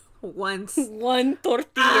once. One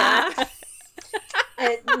tortilla.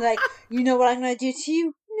 And, like, you know what I'm gonna do to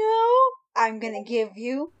you? No, I'm gonna give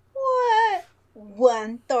you what?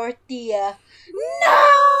 One tortilla. No!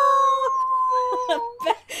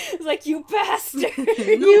 It's like, you bastard.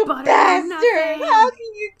 You butter, bastard! nothing. How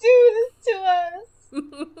can you do this to us?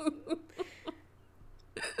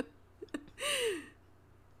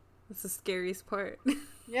 That's the scariest part.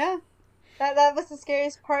 Yeah, that was the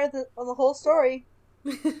scariest part of the whole story.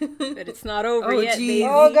 But it's not over Oh, yet, geez. baby.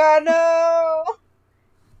 Oh god, no!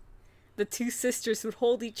 The two sisters would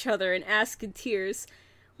hold each other and ask in tears,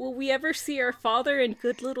 "Will we ever see our father and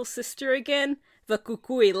good little sister again?" The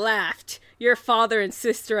Cucuy laughed. "Your father and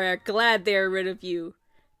sister are glad they are rid of you."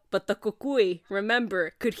 But the Cucuy,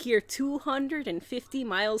 remember, could hear 250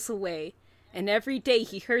 miles away. And every day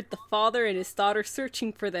he heard the father and his daughter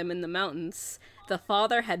searching for them in the mountains. The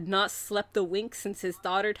father had not slept a wink since his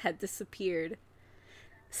daughter had disappeared.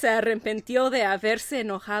 Se arrepintió de haberse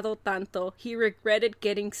enojado tanto. He regretted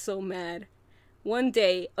getting so mad. One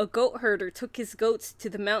day, a goat herder took his goats to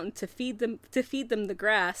the mountain to feed them the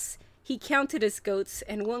grass. He counted his goats,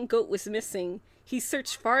 and one goat was missing. He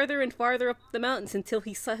searched farther and farther up the mountains until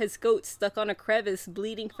he saw his goat stuck on a crevice,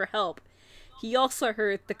 bleeding for help. He also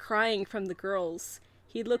heard the crying from the girls.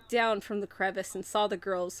 He looked down from the crevice and saw the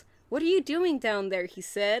girls. "What are you doing down there?" he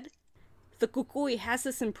said. "The Cucuy has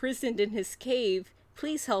us imprisoned in his cave.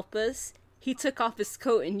 Please help us." He took off his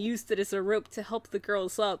coat and used it as a rope to help the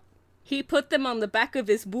girls up. He put them on the back of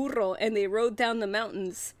his burro, and they rode down the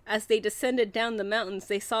mountains. As they descended down the mountains,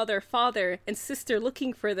 they saw their father and sister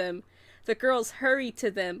looking for them. The girls hurried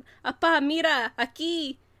to them. "Apa, mira,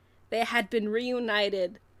 aquí!" They had been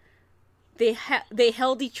reunited. They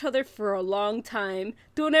held each other for a long time.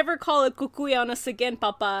 Don't ever call a kukuy on us again,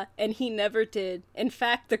 Papa. And he never did. In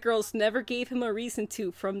fact, the girls never gave him a reason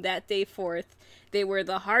to from that day forth. They were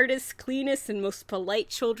the hardest, cleanest, and most polite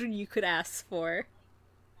children you could ask for.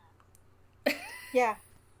 Yeah,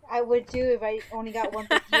 I would too if I only got one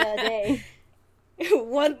tortilla a day.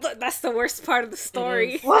 That's the worst part of the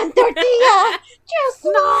story. One tortilla! Just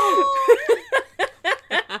no!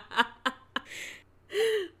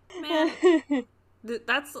 Man,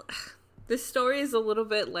 this story is a little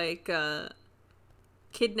bit like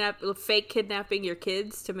fake kidnapping your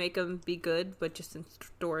kids to make them be good, but just in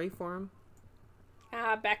story form.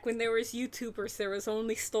 Back when there was YouTubers, there was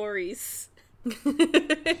only stories. Word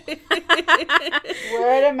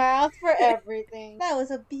of mouth for everything. That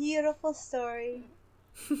was a beautiful story.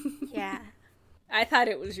 Yeah. I thought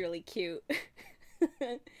it was really cute.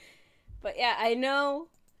 But yeah, I know,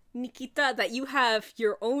 Nikita, that you have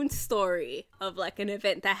your own story of like an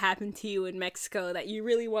event that happened to you in Mexico that you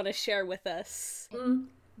really want to share with us.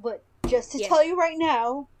 But just to tell you right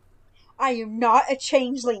now, I am not a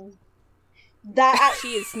changeling. She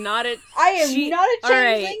is not a... I am not a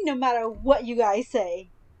changeling, right. no matter what you guys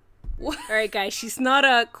say. Alright, guys, she's not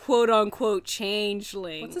a quote-unquote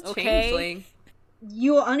changeling. What's a okay? changeling?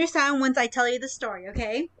 You will understand once I tell you the story,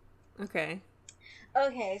 okay? Okay.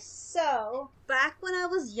 Okay, so, back when I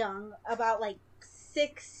was young, about like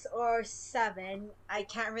 6 or 7, I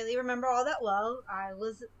can't really remember all that well. I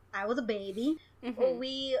was a baby.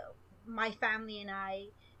 Mm-hmm. My family and I,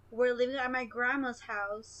 were living at my grandma's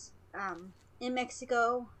house, in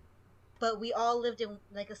Mexico, but we all lived in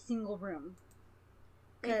like a single room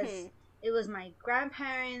because it was my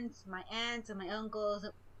grandparents, my aunts, and my uncles.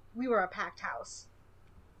 We were a packed house.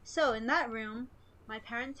 So in that room, my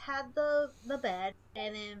parents had the bed,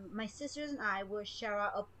 and then my sisters and I would share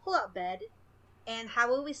out a pull-out bed. And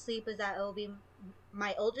how would we sleep is that it will be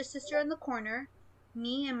my older sister in the corner,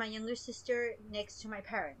 me and my younger sister next to my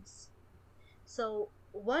parents. So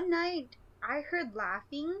one night I heard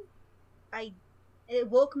laughing. It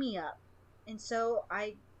woke me up, and so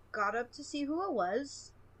I got up to see who it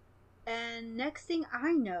was, and next thing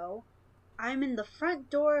I know, I'm in the front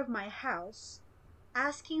door of my house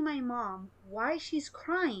asking my mom why she's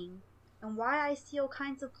crying and why I see all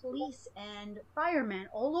kinds of police and firemen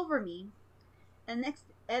all over me. And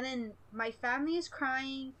then my family is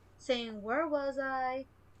crying, saying, "Where was I?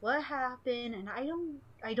 What happened?" And I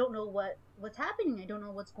don't know what's happening. I don't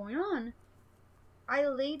know what's going on.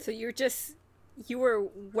 So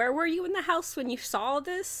where were you in the house when you saw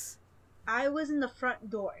this? I was in the front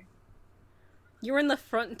door. You were in the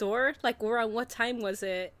front door? Like, around what time was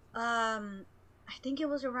it? I think it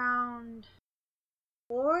was around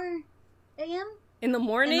 4 a.m. In the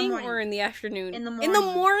morning or in the afternoon? In the morning. In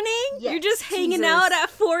the morning? Yes. You're just hanging out at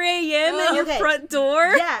 4 a.m. at your front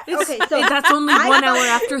door? Yeah, okay, so that's only 1 hour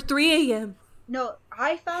after 3 a.m. No,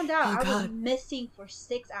 I found out I was missing for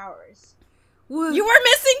 6 hours. What? You were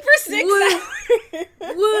missing for 6 hours?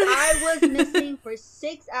 I was missing for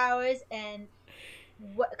 6 hours, and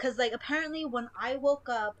because like apparently when I woke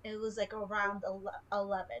up, it was like around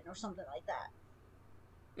 11 or something like that.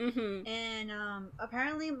 And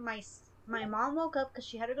apparently my mom woke up because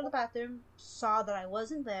she had to go to the bathroom, saw that I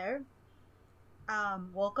wasn't there.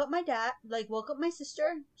 Woke up my dad, woke up my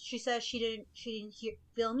sister. She said she didn't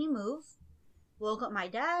feel me move. Woke up my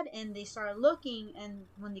dad, and they started looking, and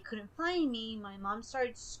when they couldn't find me, my mom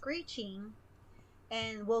started screeching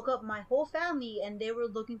and woke up my whole family, and they were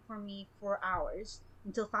looking for me for hours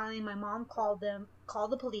until finally my mom called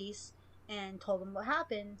the police and told them what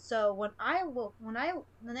happened. So the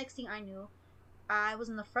next thing I knew, I was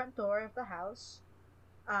in the front door of the house.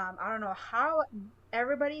 I don't know how.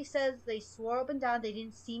 Everybody says they swore up and down they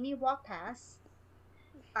didn't see me walk past,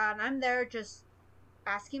 and I'm there just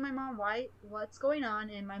asking my mom what's going on,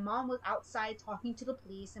 and my mom was outside talking to the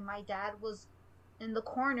police, and my dad was in the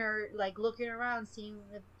corner looking around seeing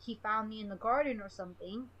if he found me in the garden or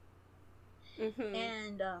something.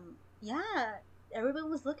 And everybody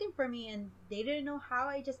was looking for me, and they didn't know how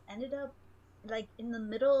I just ended up in the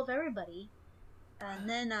middle of everybody. And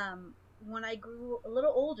then when I grew a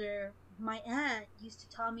little older, my aunt used to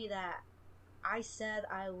tell me that I said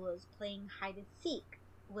I was playing hide and seek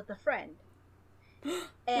with a friend.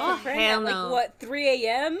 And hell no. What, 3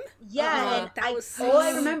 a.m.? Yeah,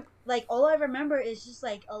 and all I remember is just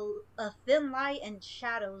a thin light and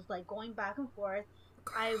shadows going back and forth.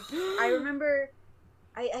 I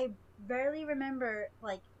barely remember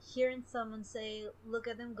hearing someone say, "Look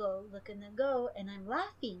at them go, and I'm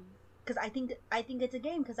laughing because I think it's a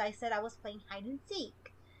game because I said I was playing hide and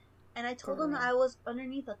seek, and I told them I was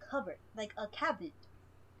underneath a cupboard, a cabinet.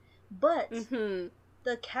 But Mm-hmm.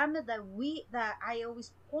 the cabinet that I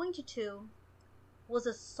always pointed to was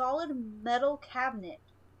a solid metal cabinet,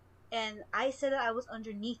 and I said that I was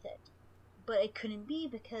underneath it, but it couldn't be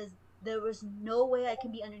because there was no way I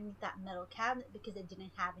could be underneath that metal cabinet because it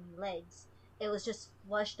didn't have any legs. It was just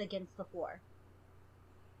flushed against the floor.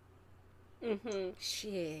 Mm-hmm.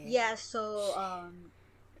 Shit. Yeah, so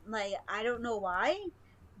like I don't know why,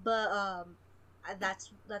 but that's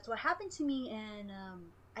what happened to me, and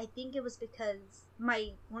I think it was because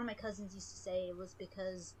one of my cousins used to say it was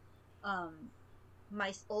because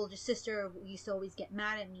my older sister used to always get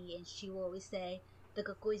mad at me, and she will always say the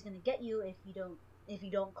kukui's gonna get you if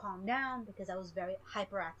you don't calm down, because I was a very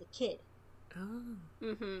hyperactive kid. Oh.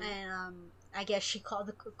 Mm-hmm. And I guess she called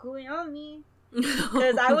the kukui on me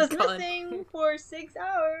because I was God. missing for 6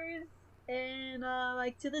 hours, and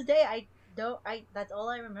like to this day that's all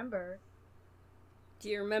I remember. Do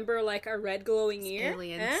you remember like a red glowing ear?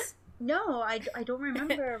 Aliens. Eh? No, I don't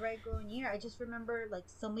remember a red glowing ear. I just remember like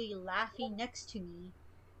somebody laughing next to me,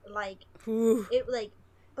 like Ooh. it like.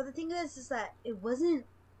 But the thing is that it wasn't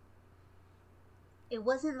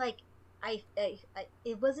like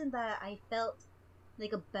it wasn't that I felt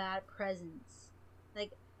like a bad presence.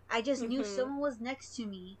 Like I just knew Mhm. someone was next to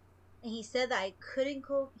me, and he said that I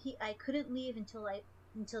couldn't leave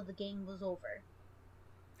until the game was over.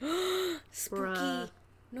 Spooky. Bruh.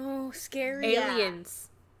 No, scary. Yeah. Aliens.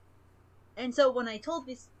 And so when I told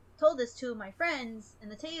this to my friends in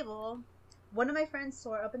the table, one of my friends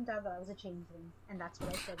swore up and down that I was a changeling, and that's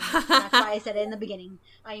what I said. That's why I said it in the beginning.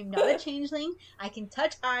 I am not a changeling. I can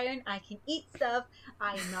touch iron. I can eat stuff.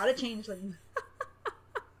 I am not a changeling.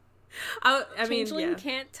 I mean, Changeling yeah.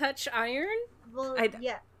 can't touch iron? Well, I-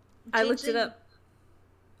 yeah. I looked it Changeling- up.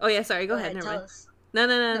 Oh yeah, sorry. Go ahead. Never tell mind. us. No.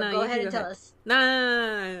 No, go you ahead can and go tell ahead. us.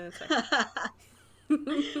 No.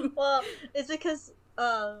 It's fine. Well, it's because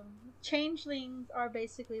changelings are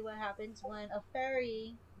basically what happens when a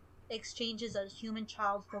fairy exchanges a human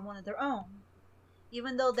child for one of their own.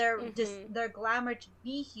 Even though they're glamored to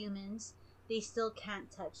be humans, they still can't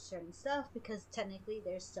touch certain stuff because technically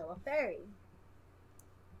they're still a fairy.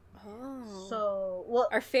 Oh. So, well,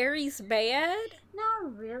 Are fairies bad?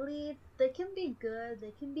 not really. They can be good,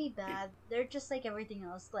 they can be bad. They're just like everything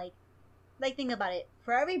else. Like think about it.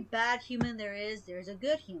 For every bad human there's a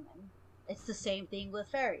good human. It's the same thing with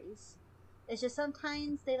fairies. It's just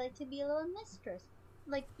sometimes they like to be a little mistress.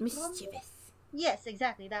 Like Mischievous. Yes,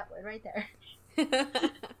 exactly that word right there.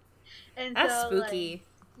 And That's so, spooky.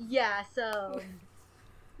 Like, yeah, so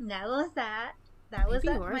that was that. That was Maybe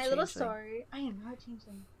that, you are a my little changeling. story. I am not a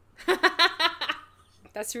changeling.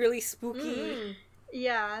 That's really spooky. Mm.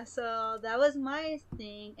 Yeah, so that was my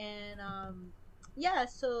thing, and yeah,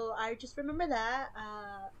 so I just remember that.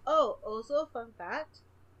 Also, fun fact,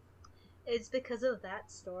 it's because of that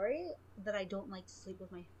story that I don't like to sleep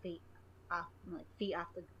with my feet off the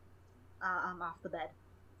bed,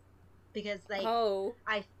 because like Oh.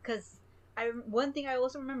 one thing I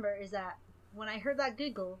also remember is that when I heard that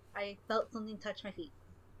giggle, I felt something touch my feet.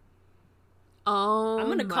 Oh, I'm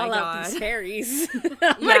gonna call my out God. these fairies.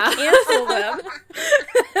 I'm Yeah. gonna cancel them.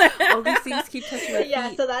 All these things keep touching my Yeah,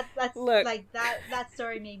 feet. so that's Look. like that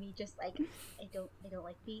story made me just like I don't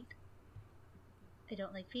like feet. I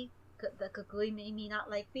don't like feet. The kukui made me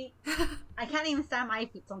not like feet. I can't even stand my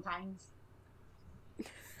feet sometimes.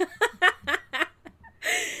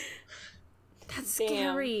 That's Damn.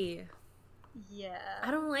 scary. Yeah,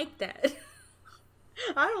 I don't like that.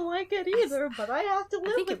 I don't like it either, but I have to I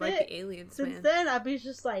live think with it might it. be aliens, Since man. then, I've been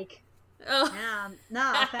just like, Oh.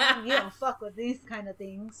 nah, fam, you don't fuck with these kind of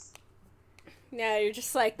things. Yeah, you're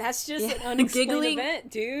just like, that's just Yeah. an unexplained Giggling. event,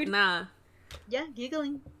 dude. Nah. Yeah,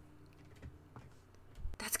 giggling.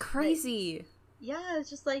 That's crazy. Yeah, it's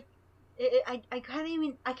just like I can't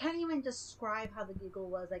even describe how the giggle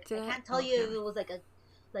was. Like Did I I- can't tell oh, you yeah. if it was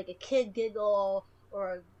like a kid giggle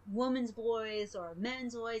or a woman's voice or a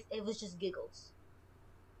man's voice. It was just giggles.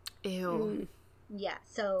 Ew. Mm. Yeah,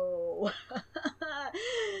 so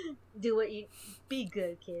be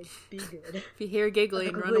good, kids. Be good. If you hear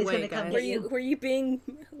giggling, The run kukui's away, gonna come guys. get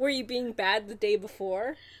Were you being bad the day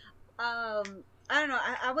before? I don't know.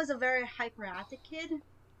 I was a very hyperactive kid,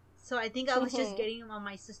 so I think I was just Mhm. getting on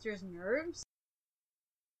my sister's nerves.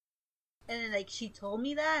 And then, like, she told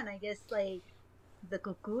me that, and I guess, like, the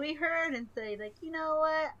kukui heard and said, like, you know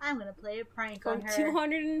what? I'm gonna play a prank From on her.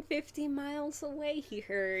 250 miles away, he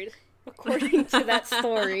heard, according to that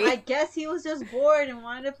story. I guess he was just bored and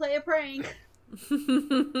wanted to play a prank.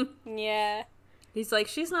 Yeah. He's like,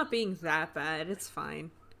 she's not being that bad. It's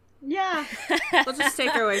fine. Yeah. We'll just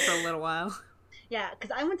take her away for a little while. Yeah,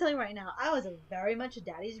 because I'm gonna tell you right now, I was very much a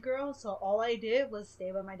daddy's girl, so all I did was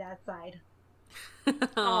stay by my dad's side.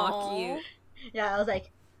 Aw, cute. Yeah, I was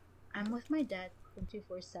like, I'm with my dad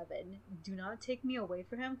 24/7. Do not take me away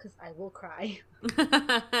from him because I will cry.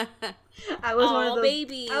 I was one of those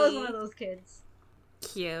baby. I was one of those kids.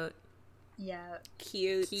 Cute. Yeah.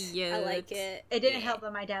 Cute. Cute. I like it. It didn't help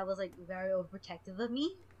that my dad was like very overprotective of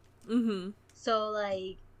me. Mm-hmm. So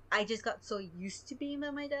like I just got so used to being by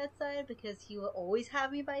my dad's side because he will always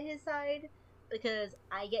have me by his side because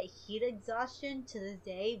I get heat exhaustion to this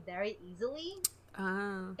day very easily.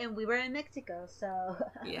 Oh. And we were in Mexico, so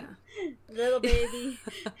Yeah. little baby,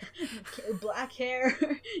 black hair,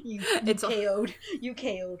 you It's KO'd. You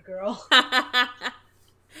KO'd, girl.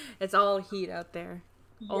 It's all heat out there.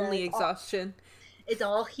 Yeah, Only exhaustion. It's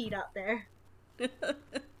all heat out there.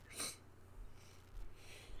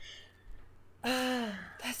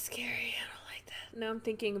 That's scary. I don't like that. Now I'm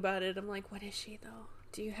thinking about it. I'm like, what is she though?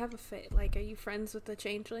 Do you have a like? Are you friends with the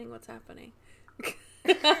changeling? What's happening?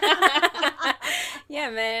 Yeah,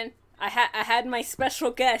 man. I had my special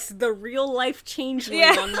guest, the real life changeling,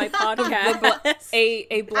 Yeah. on my podcast.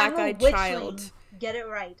 A black-eyed I'm a child. witchling. Get it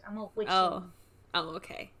right. I'm a witchling. Oh,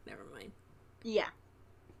 okay. Never mind. Yeah.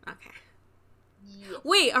 Okay. Yeah.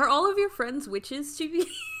 Wait, are all of your friends witches, GB?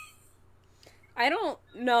 I don't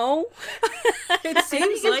know. It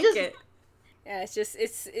seems it's like just- it. Yeah, it's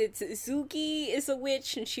Zuki is a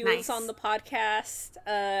witch and she Nice. was on the podcast.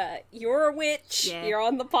 You're a witch. Yeah. You're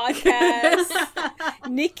on the podcast.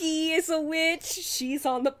 Nikki is a witch. She's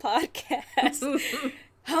on the podcast.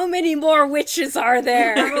 How many more witches are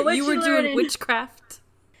there? I'm a witch You were doing learning. witchcraft.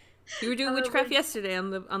 You were doing I'm a witchcraft witch- yesterday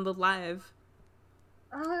on the live.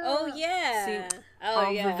 Oh yeah. See, Oh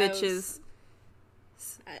all yeah. the witches.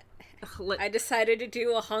 I decided to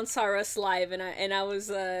do a Hansaras live, and I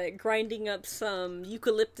was grinding up some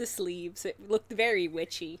eucalyptus leaves. It looked very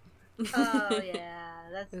witchy. Oh yeah,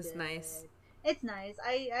 that's It's good. nice. It's nice.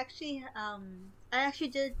 I actually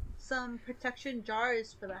did some protection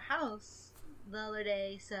jars for the house the other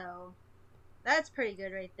day, so that's pretty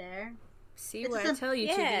good right there. See It's what a I tell you,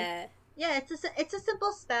 Chibi. Yeah. Yeah, it's a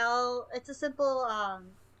simple spell. It's a simple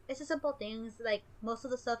things. Like most of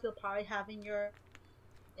the stuff you'll probably have in your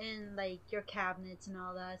cabinets and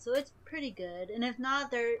all that. So it's pretty good. And if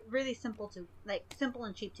not, they're really simple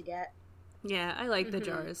and cheap to get. Yeah, I like the Mhm.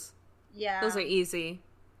 jars. Yeah. Those are easy.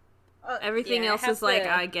 Oh, Everything Yeah, I else have is like,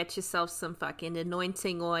 the- I get yourself some fucking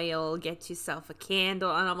anointing oil, get yourself a candle,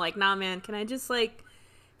 and I'm like, nah, man, can I just put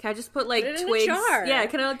like Put it in a twigs? jar. Yeah,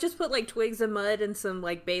 can I just put like twigs of mud and some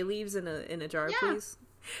like bay leaves in a jar, Yeah. please?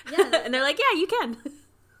 Yeah. And they're like, yeah, you can.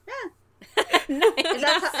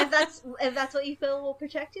 If that's what you feel will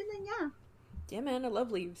protect you, then yeah. Yeah, man, I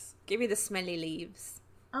love leaves. Give me the smelly leaves.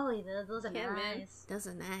 Oh, yeah, those are Yeah, man. nice. Those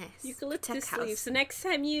are nice. Eucalyptus Tech leaves. house. So next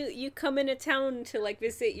time you come into town to like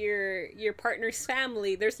visit your partner's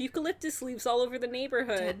family, there's eucalyptus leaves all over the Yeah,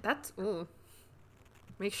 neighborhood. that's ooh.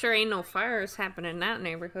 Make sure ain't no fires happening in that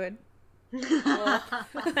neighborhood.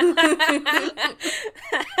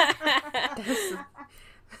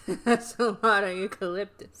 That's a lot of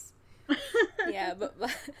eucalyptus. Yeah, but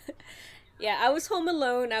yeah, I was home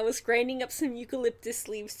alone. I was grinding up some eucalyptus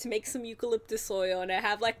leaves to make some eucalyptus oil, and I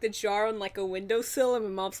have like the jar on like a windowsill, and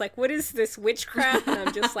my mom's like, "What is this, witchcraft?" And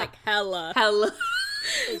I'm just like, "Hella." Hella.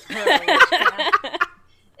 It's hella witchcraft.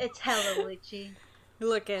 It's hella witchy.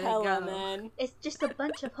 Look at Hella, it go. man. It's just a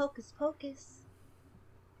bunch of hocus pocus.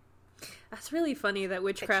 That's really funny that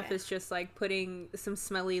witchcraft Gotcha. is just like putting some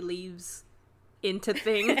smelly leaves into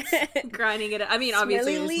things, grinding it. I mean,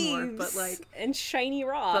 obviously Smelly there's more, leaves but like, and shiny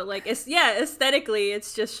rock. it's aesthetically,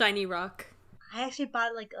 it's just shiny rock. I actually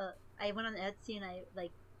bought I went on Etsy and I like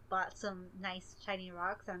bought some nice shiny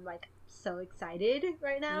rocks. I'm like so excited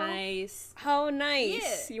right now. Nice. Oh,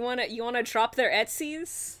 nice. Yeah. You wanna drop their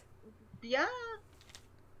Etsy's? Yeah.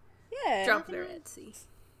 Yeah. Drop their Etsy.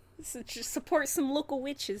 So just support some local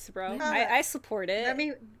witches, bro. Yeah. I support it. Let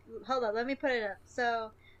me put it up.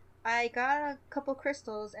 So I got a couple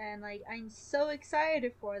crystals and like I'm so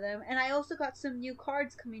excited for them. And I also got some new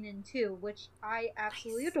cards coming in too, which I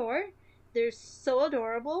absolutely adore. They're so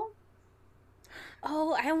adorable.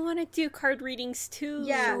 Oh, I want to do card readings too.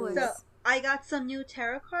 Yeah, Sure. so I got some new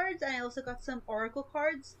tarot cards and I also got some oracle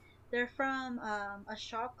cards. They're from a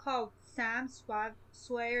shop called Sam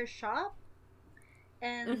Swire Shop.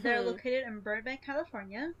 And they're Mhm. located in Burbank,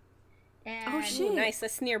 California. And Oh, shit. Ooh, nice.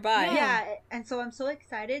 That's nearby. Yeah, and so I'm so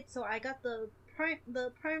excited. So I got the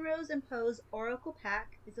Primrose and Pose Oracle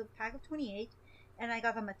pack. It's a pack of 28, and I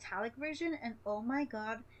got the metallic version. And oh my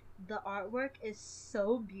god, the artwork is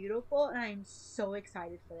so beautiful, and I'm so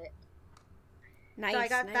excited for it. Nice, So I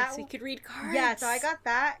got that. So you could read cards. Yeah, so I got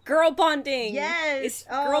that. Girl bonding. Yes.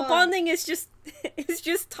 Girl bonding is just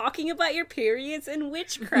talking about your periods and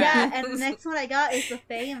witchcraft. Yeah, and the next one I got is the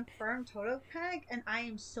Fae and Fern Toto pack, and I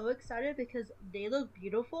am so excited because they look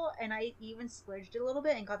beautiful, and I even splurged a little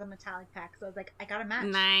bit and got the metallic pack, so I was like, I got a match.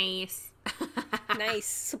 Nice. Nice.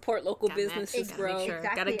 Support local businesses, Exactly. bro. Sure.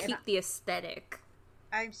 Exactly, Gotta keep the aesthetic.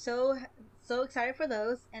 I'm so excited for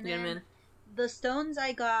those, and Yeah, then man. the stones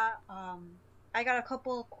I got a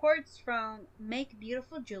couple of quartz from Make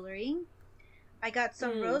Beautiful Jewelry. I got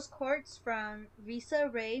some rose quartz from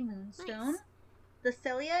Risa Ray Moonstone. Nice. The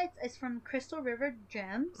Celiites is from Crystal River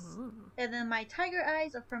Gems. Ooh. And then my tiger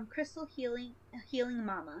eyes are from Crystal Healing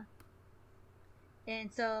Mama.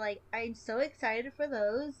 And so, like, I'm so excited for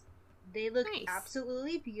those. They look Nice.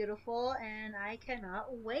 absolutely beautiful, and I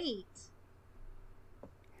cannot wait.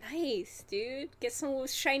 Nice, dude. Get some of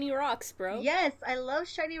those shiny rocks, bro. Yes, I love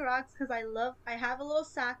shiny rocks because I have a little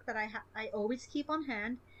sack that I always keep on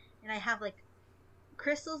hand, and I have like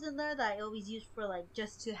crystals in there that I always use for like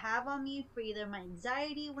just to have on me for either my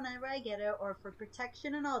anxiety whenever I get it or for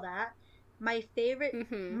protection and all that. My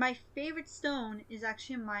favorite stone is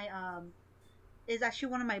actually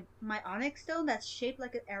one of my onyx stone that's shaped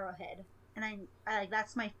like an arrowhead, and I like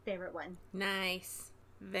that's my favorite one. Nice.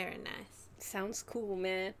 Very nice. Sounds cool,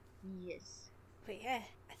 man. Yes. But yeah,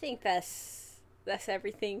 I think that's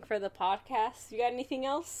everything for the podcast. You got anything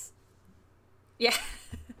else? Yeah.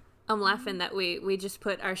 I'm laughing that we just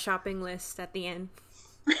put our shopping list at the end.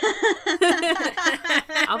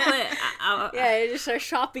 I'll Yeah, just our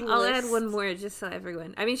shopping I'll list. add one more just so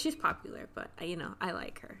everyone. I mean, she's popular, but I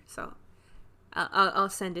like her, so I'll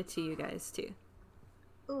send it to you guys too.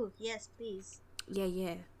 Ooh, yes, please.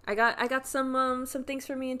 Yeah. I got some things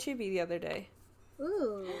for me and Chibi the other day.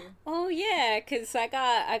 Ooh. Oh yeah, cause I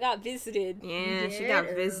got visited. Yeah, she got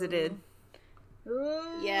visited.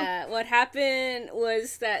 Ooh. Yeah, what happened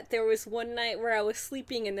was that there was one night where I was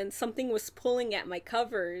sleeping and then something was pulling at my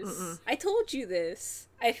covers. I told you this.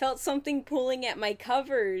 I felt something pulling at my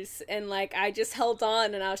covers and like I just held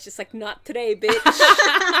on and I was just like, not today, bitch.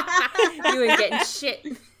 You ain't getting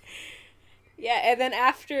shit. Yeah, and then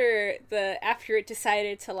after it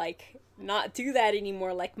decided to like not do that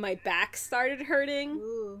anymore, like my back started hurting.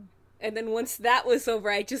 Ooh. And then once that was over,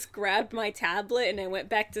 I just grabbed my tablet and I went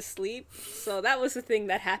back to sleep. So that was a thing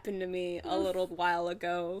that happened to me a little while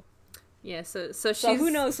ago. Yeah, so So who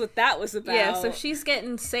knows what that was about? Yeah, so she's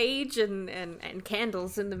getting sage and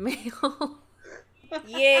candles in the mail.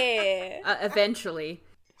 Yeah. Eventually.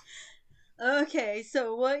 Okay,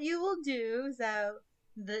 so what you will do is that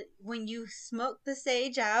when you smoke the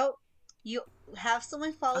sage out, you have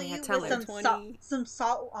someone follow you tell with her. some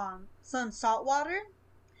salt water,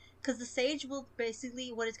 because the sage will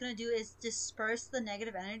basically what it's gonna do is disperse the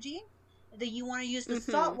negative energy. Then you want to use the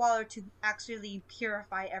salt water to actually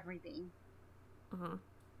purify everything.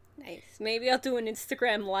 Nice. Maybe I'll do an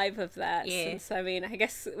Instagram live of that. Yeah. Since, I mean, I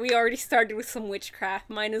guess we already started with some witchcraft.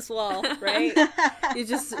 Might as well, right? You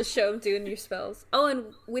just show them doing your spells. Oh,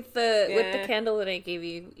 and with the candle that I gave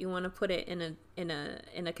you, you want to put it in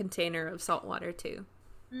a container of salt water too.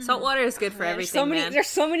 Salt water is good for everything, man. There's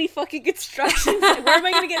so many fucking instructions. Like, where am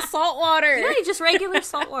I gonna get salt water? Yeah, just regular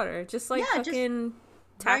salt water, just like Yeah, fucking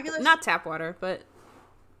regular not tap water, but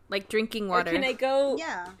like drinking Or water. can I go?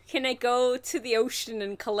 Yeah. Can I go to the ocean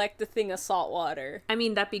and collect a thing of salt water? I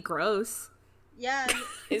mean, that'd be gross. Yeah,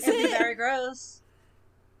 Is it'd be it? very gross.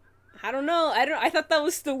 I don't know. I thought that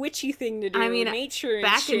was the witchy thing to do. I mean, nature and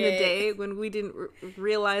back in the shit. day when we didn't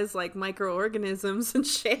realize like microorganisms and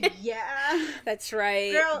shit. Yeah. That's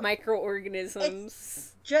right. Girl,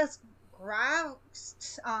 Microorganisms. Just grab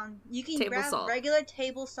you can Table grab salt. regular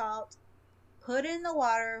table salt, put it in the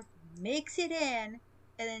water, mix it in,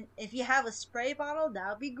 and then if you have a spray bottle, that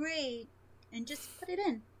would be great. And just put it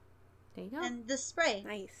in. There you go. And the spray.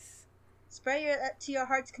 Nice. Spray it to your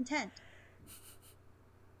heart's content.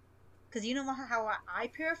 Because you know how I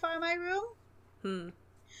purify my room?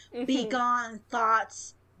 Be gone,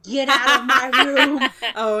 thoughts. Get out of my room.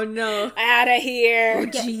 Oh no. Out of here.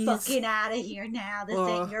 Get jeez. fucking out of here now. This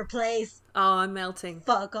ain't your place. Oh, I'm melting.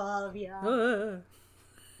 Fuck all of you. Uh.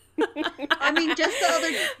 I mean, just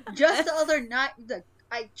the other night,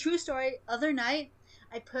 true story. Other night,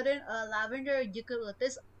 I put in a lavender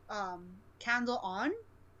eucalyptus candle on,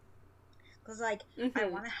 because like I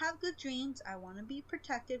want to have good dreams. I want to be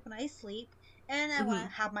protected when I sleep, and I want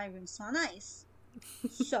to have my room smell nice.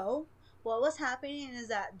 So, what was happening is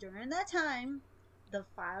that during that time, the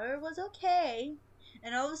fire was okay,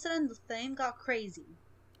 and all of a sudden the flame got crazy.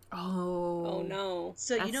 Oh. Oh no.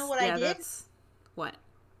 So you know what I did? What?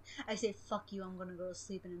 I say, fuck you, I'm gonna go to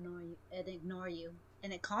sleep and ignore you.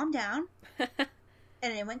 And it calmed down. And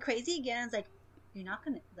it went crazy again. It's like, you're not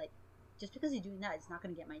gonna, like, just because you're doing that, it's not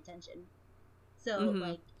gonna get my attention. So,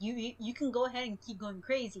 like, you can go ahead and keep going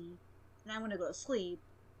crazy, and I'm gonna go to sleep,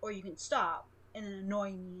 or you can stop and then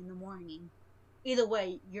annoy me in the morning. Either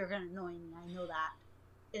way, you're gonna annoy me. I know that.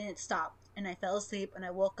 And it stopped, and I fell asleep, and I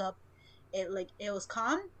woke up. It was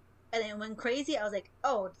calm, and then it went crazy. I was like,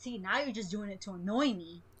 oh, see, now you're just doing it to annoy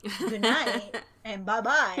me. Good night, and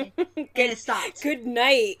bye-bye. And it stopped. Good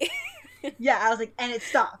night. Yeah, I was like, and it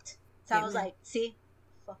stopped. So I was like, see?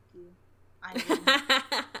 Fuck you.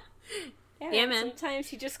 Yeah, man.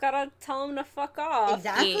 Sometimes you just gotta tell them to fuck off.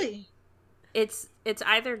 Exactly. It's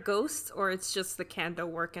either ghosts or it's just the candle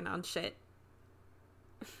working on shit.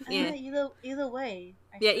 Yeah. Either way.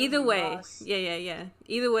 Yeah, either way. Yeah.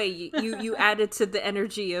 Either way, you added to the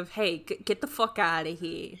energy of, hey, get the fuck out of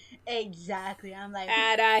here. Exactly. I'm like,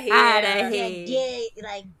 Outta here.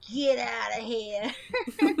 Get out of here.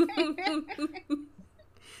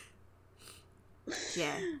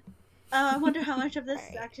 Yeah. I wonder how much of this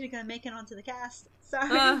is actually going to make it onto the cast.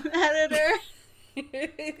 Sorry, editor.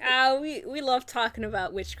 We love talking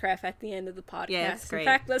about witchcraft at the end of the podcast. Yeah, it's great. In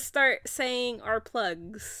fact, let's start saying our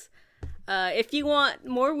plugs. If you want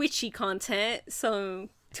more witchy content, so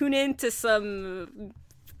tune in to some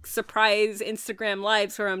surprise Instagram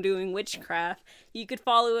lives where I'm doing witchcraft. You could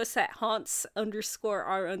follow us at haunts_r_us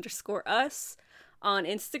on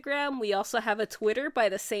Instagram. We also have a Twitter by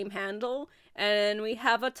the same handle. And we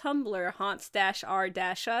have a Tumblr,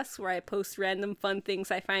 haunts-r-us, where I post random fun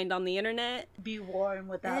things I find on the internet. Be warned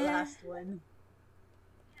with that last one.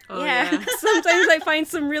 Oh, yeah. Sometimes I find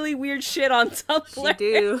some really weird shit on Tumblr. You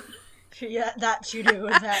do. Yeah, that you do.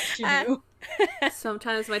 That you do.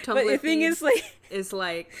 Sometimes my Tumblr But the thing is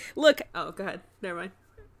like... Look. Oh, go ahead. Never mind.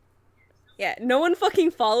 Yeah, no one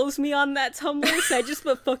fucking follows me on that Tumblr, so I just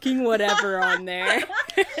put fucking whatever on there.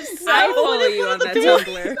 I follow you on that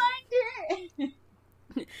Tumblr.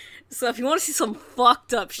 So if you want to see some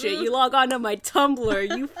fucked up shit, you log on to my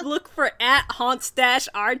Tumblr, you look for @haunts-r-us,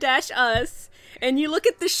 and you look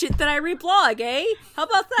at the shit that I reblog, eh? How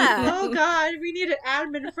about that? Oh god, we need an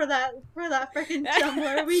admin for that freaking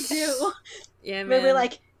Tumblr. We do. Yeah, man. We're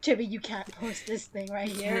like, Chibi, you can't post this thing right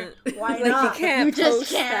here. Why Like, not? you can't just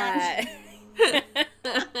post can't. that.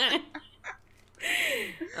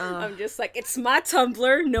 I'm just like, it's my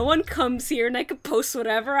Tumblr. No one comes here, and I can post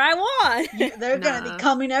whatever I want. They're gonna be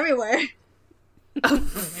coming everywhere.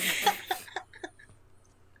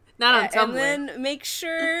 Not on Tumblr. And then make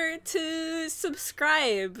sure to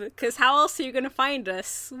subscribe, because how else are you going to find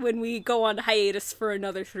us when we go on hiatus for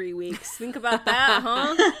another 3 weeks? Think about that,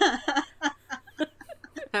 huh?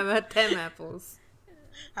 How about them apples?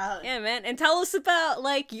 Yeah, man. And tell us about,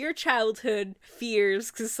 like, your childhood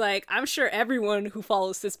fears, because, like, I'm sure everyone who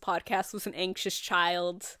follows this podcast was an anxious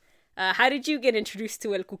child. How did you get introduced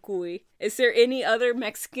to El Cucuy? Is there any other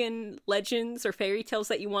Mexican legends or fairy tales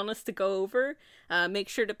that you want us to go over? Make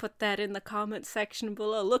sure to put that in the comment section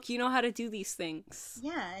below. Look, you know how to do these things.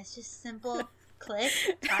 Yeah, it's just simple. Click,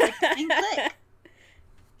 type, and click.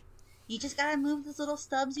 You just gotta move those little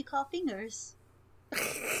stubs you call fingers.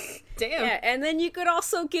 Damn. Yeah, and then you could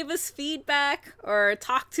also give us feedback or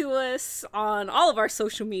talk to us on all of our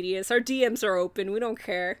social medias. Our DMs are open. We don't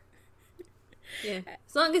care. Yeah.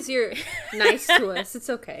 As long as you're nice to us, it's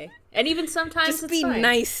okay. And even sometimes Just it's be fine.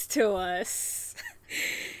 nice to us.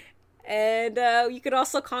 And you could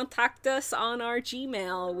also contact us on our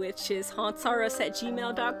Gmail, which is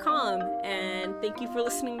hauntsrus@gmail.com. And thank you for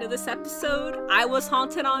listening to this episode. I was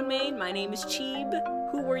Haunted on Main. My name is Cheeb.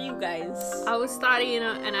 Who were you guys? I was Thadi, and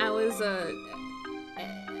I was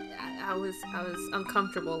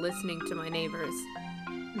uncomfortable listening to my neighbors.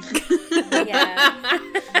 Yeah.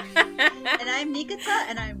 And I'm Nikita,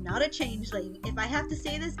 and I'm not a changeling. If I have to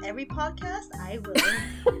say this every podcast, I will.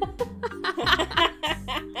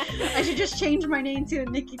 I should just change my name to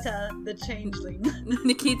Nikita the Changeling.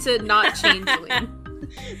 Nikita, not changeling.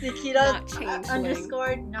 Nikita Not changeling.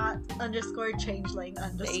 underscore not underscore changeling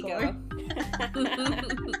underscore.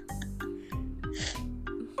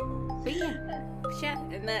 But yeah. Yeah,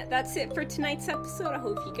 and that's it for tonight's episode. I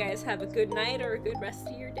hope you guys have a good night or a good rest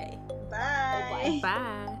of your day. Bye.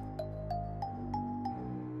 Bye.